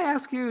 Yeah. Can I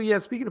ask you? Yeah.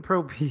 Speaking of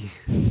pro pee,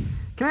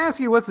 can I ask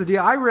you what's the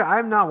deal?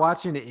 I'm not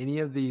watching any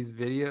of these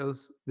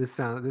videos. This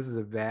is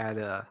a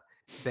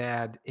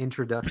bad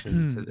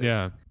introduction to this.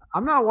 Yeah.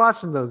 I'm not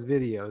watching those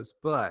videos,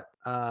 but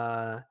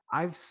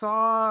I've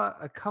saw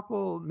a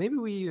couple. Maybe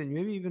we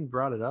even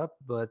brought it up,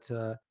 but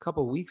a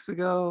couple weeks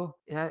ago,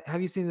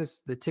 have you seen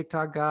the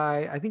TikTok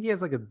guy? I think he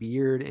has like a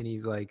beard and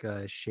he's like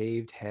a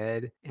shaved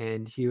head,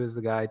 and he was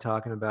the guy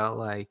talking about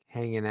like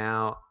hanging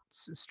out,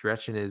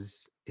 stretching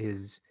his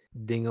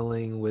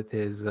dingling with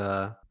his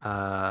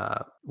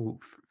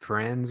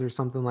friends or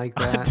something like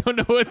that. I don't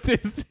know what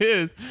this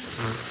is.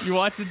 You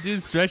watch a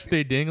dude stretch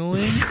their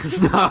dingling?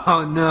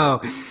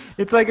 No.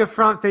 It's like a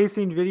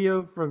front-facing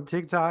video from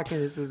TikTok,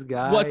 and it's this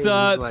guy. What's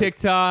up,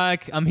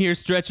 TikTok? I'm here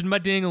stretching my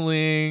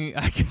dingling.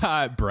 I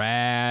got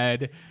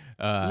Brad.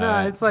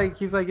 No, it's like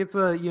he's like it's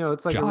a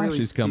it's like Josh a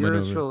really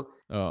spiritual.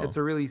 Oh. It's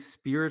a really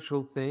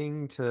spiritual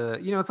thing to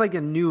it's like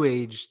a new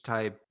age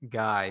type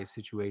guy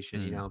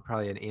situation.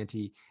 Probably an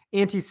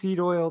anti seed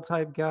oil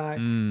type guy.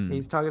 And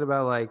he's talking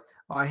about like,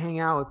 I hang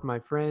out with my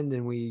friend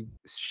and we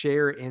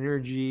share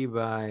energy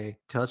by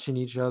touching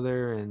each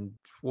other and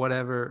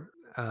whatever.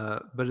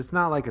 But it's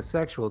not like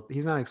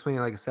he's not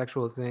explaining like a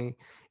sexual thing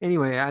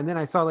anyway. And then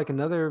I saw like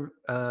another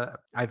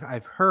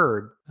I've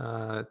heard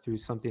through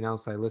something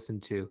else I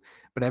listened to,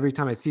 but every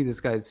time I see this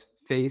guy's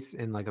face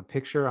in like a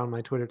picture on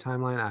my Twitter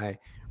timeline, I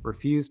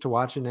refuse to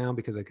watch it now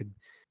because I could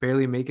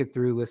barely make it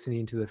through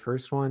listening to the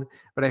first one.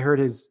 But I heard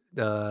his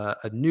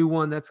a new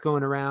one that's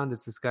going around.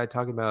 It's this guy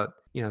talking about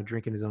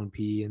drinking his own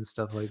pee and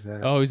stuff like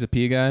that. Oh, he's a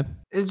pee guy?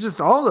 It's just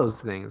all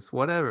those things.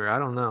 Whatever. I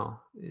don't know.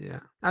 Yeah.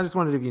 I just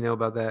wondered if you know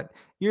about that.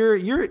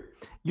 You're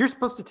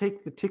supposed to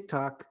take the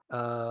TikTok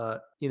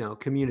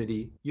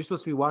community. You're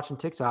supposed to be watching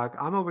TikTok.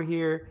 I'm over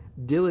here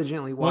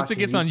diligently watching. Once it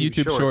gets on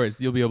YouTube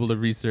Shorts, you'll be able to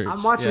research.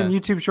 I'm watching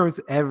YouTube Shorts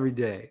every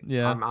day.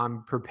 Yeah.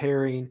 I'm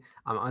preparing.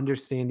 I'm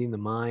understanding the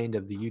mind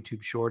of the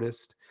YouTube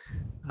shortest.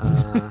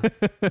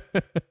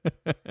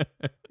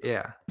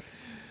 Yeah.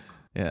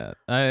 Yeah.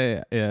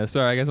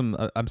 Sorry, I guess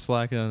I'm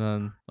slacking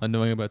on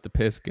knowing about the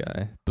piss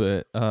guy,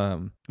 but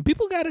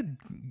people got to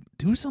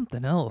do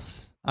something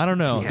else. I don't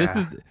know.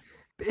 Yeah.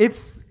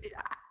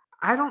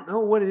 I don't know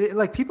what it is.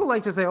 Like people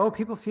like to say, "Oh,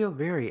 people feel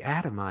very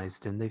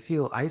atomized and they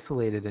feel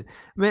isolated." And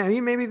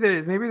maybe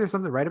there's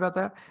something right about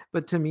that.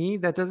 But to me,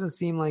 that doesn't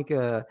seem like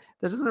that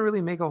doesn't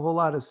really make a whole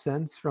lot of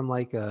sense from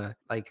well,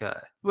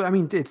 I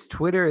mean, it's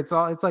Twitter. It's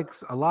like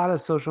a lot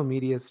of social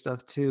media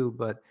stuff too.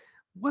 But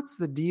what's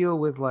the deal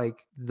with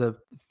like the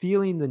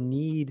feeling the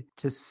need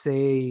to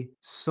say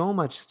so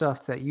much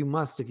stuff that you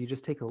must, if you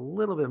just take a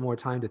little bit more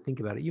time to think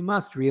about it, you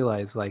must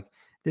realize like,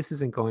 this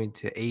isn't going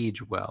to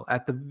age well.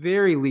 At the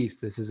very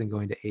least, this isn't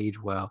going to age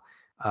well,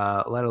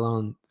 let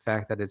alone the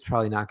fact that it's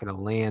probably not going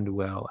to land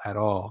well at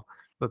all.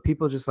 But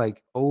people just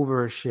like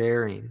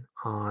oversharing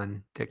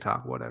on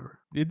TikTok, whatever.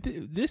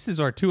 This is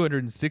our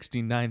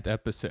 269th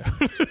episode.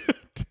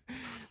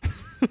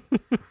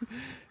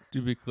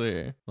 To be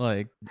clear,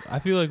 like I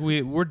feel like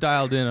we're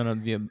dialed in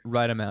on the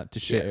right amount to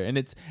share, and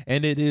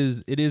it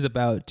is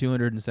about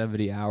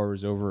 270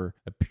 hours over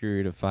a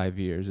period of 5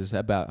 years. Is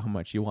about how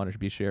much you want to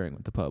be sharing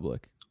with the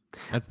public.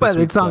 But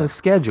it's on a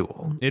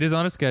schedule. It is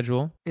on a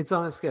schedule. It's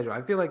on a schedule.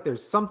 I feel like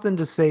there's something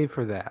to say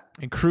for that.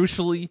 And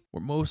crucially,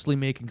 we're mostly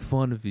making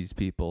fun of these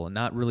people and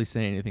not really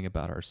saying anything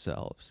about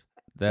ourselves.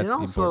 That's the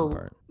important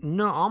part.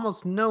 No,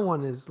 almost no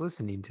one is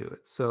listening to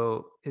it,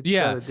 so it's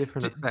got a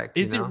different effect.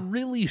 Is it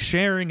really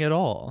sharing at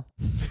all?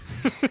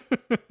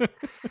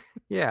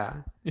 Yeah.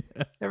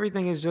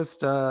 Everything is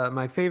just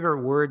my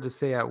favorite word to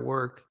say at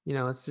work.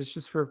 It's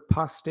just for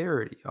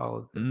posterity, all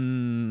of this.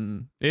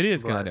 It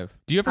is kind of.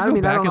 Do you ever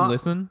go back and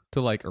listen to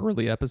like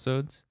early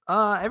episodes?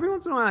 Every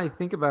once in a while I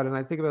think about it, and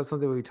I think about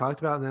something we talked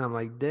about, and then I'm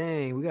like,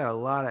 dang, we got a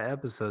lot of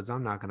episodes.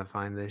 I'm not going to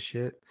find this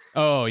shit.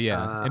 Oh,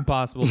 yeah.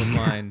 Impossible to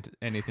find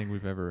anything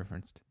we've ever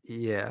referenced.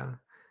 Yeah.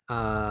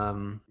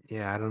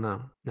 Yeah, I don't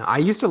know. No, I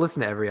used to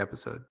listen to every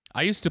episode.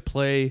 I used to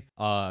play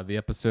the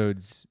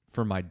episodes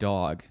for my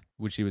dog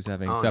when she was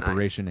having Oh,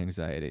 separation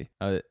anxiety.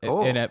 I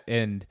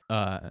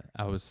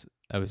was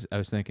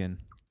thinking,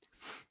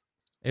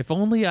 if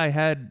only I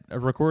had a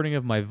recording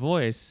of my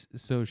voice,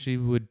 so she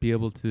would be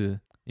able to,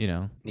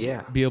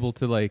 Yeah. be able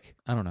to, like,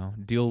 I don't know,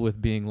 deal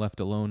with being left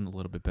alone a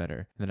little bit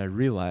better. And then I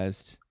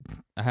realized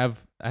I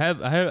have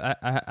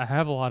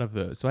a lot of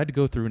those, so I had to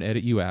go through and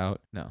edit you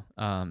out. No,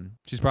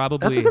 she's probably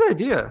That's a good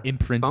idea.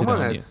 imprinted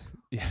on you.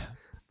 Yeah,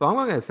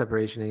 Bong has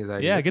separation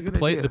anxiety. yeah. That's a Get the good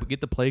play idea.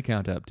 get the play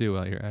count up too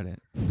while you're at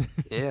it.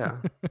 Yeah.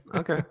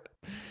 Okay.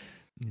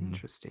 Mhm.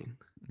 Interesting.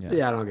 Yeah.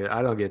 Yeah,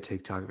 I don't get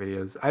TikTok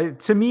videos.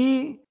 To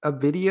me, a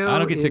video. I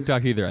don't get is-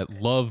 TikTok either. I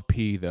love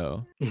pee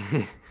though.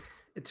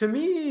 To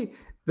me,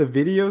 the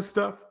video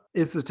stuff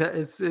is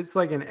it's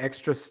like an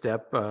extra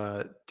step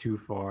too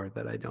far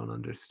that I don't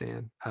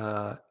understand.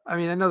 I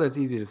mean, I know that's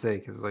easy to say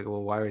because like,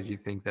 well, why would you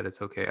think that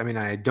it's okay? I mean,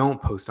 I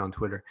don't post on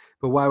Twitter,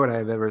 but why would I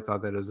have ever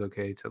thought that it was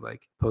okay to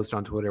like post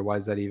on Twitter? Why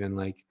is that even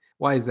like?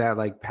 Why is that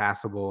like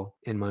passable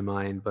in my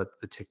mind, but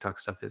the TikTok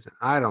stuff isn't?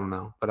 I don't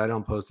know, but I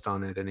don't post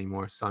on it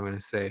anymore. So I'm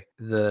gonna say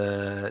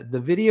the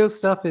video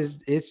stuff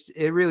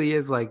it really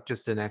is like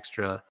just an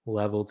extra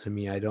level to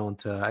me. I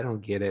don't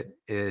get it.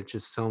 It's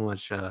just so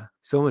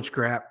much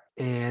crap.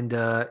 And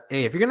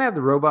hey, if you're gonna have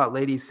the robot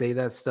lady say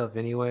that stuff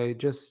anyway,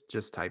 just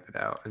type it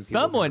out. And people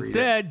can Someone read it.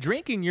 said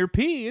drinking your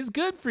pee is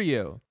good for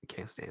you.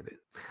 Can't stand it.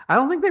 I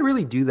don't think they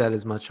really do that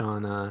as much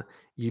on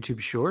YouTube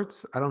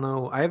Shorts. I don't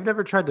know. I've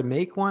never tried to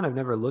make one. I've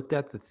never looked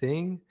at the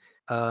thing.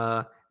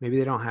 Maybe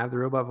they don't have the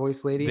robot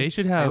voice lady. They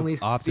should I have only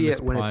see Optimus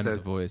it when Prime's it's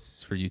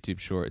voice for YouTube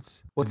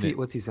Shorts. what's And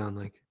he sound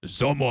like?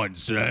 Someone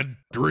said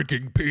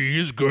drinking pee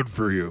is good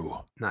for you.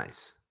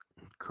 Nice.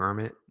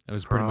 Kermit. It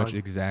was pretty much Frog.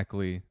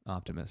 exactly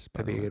Optimus.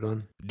 By That'd the be a way. good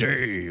one.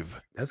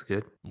 Dave, That's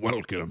good.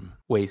 welcome.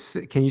 Wait,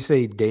 can you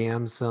say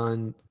damn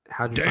son?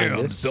 How'd you find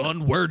Damn, this?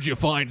 son, where'd you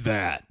find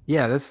that?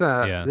 Yeah, this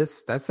Yeah.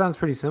 that sounds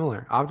pretty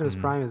similar. Optimus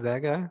Mhm. Prime is that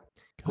guy?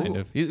 Kind Cool.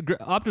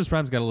 of. Optimus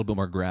Prime's got a little bit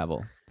more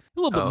gravel, a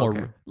little bit Oh, more,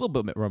 okay. a little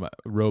bit more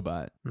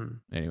robot. Hmm.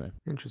 Anyway,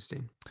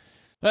 Interesting.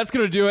 that's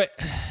gonna do it.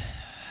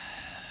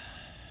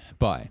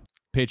 Bye.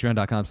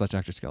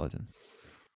 Patreon.com/Dr. Skeleton.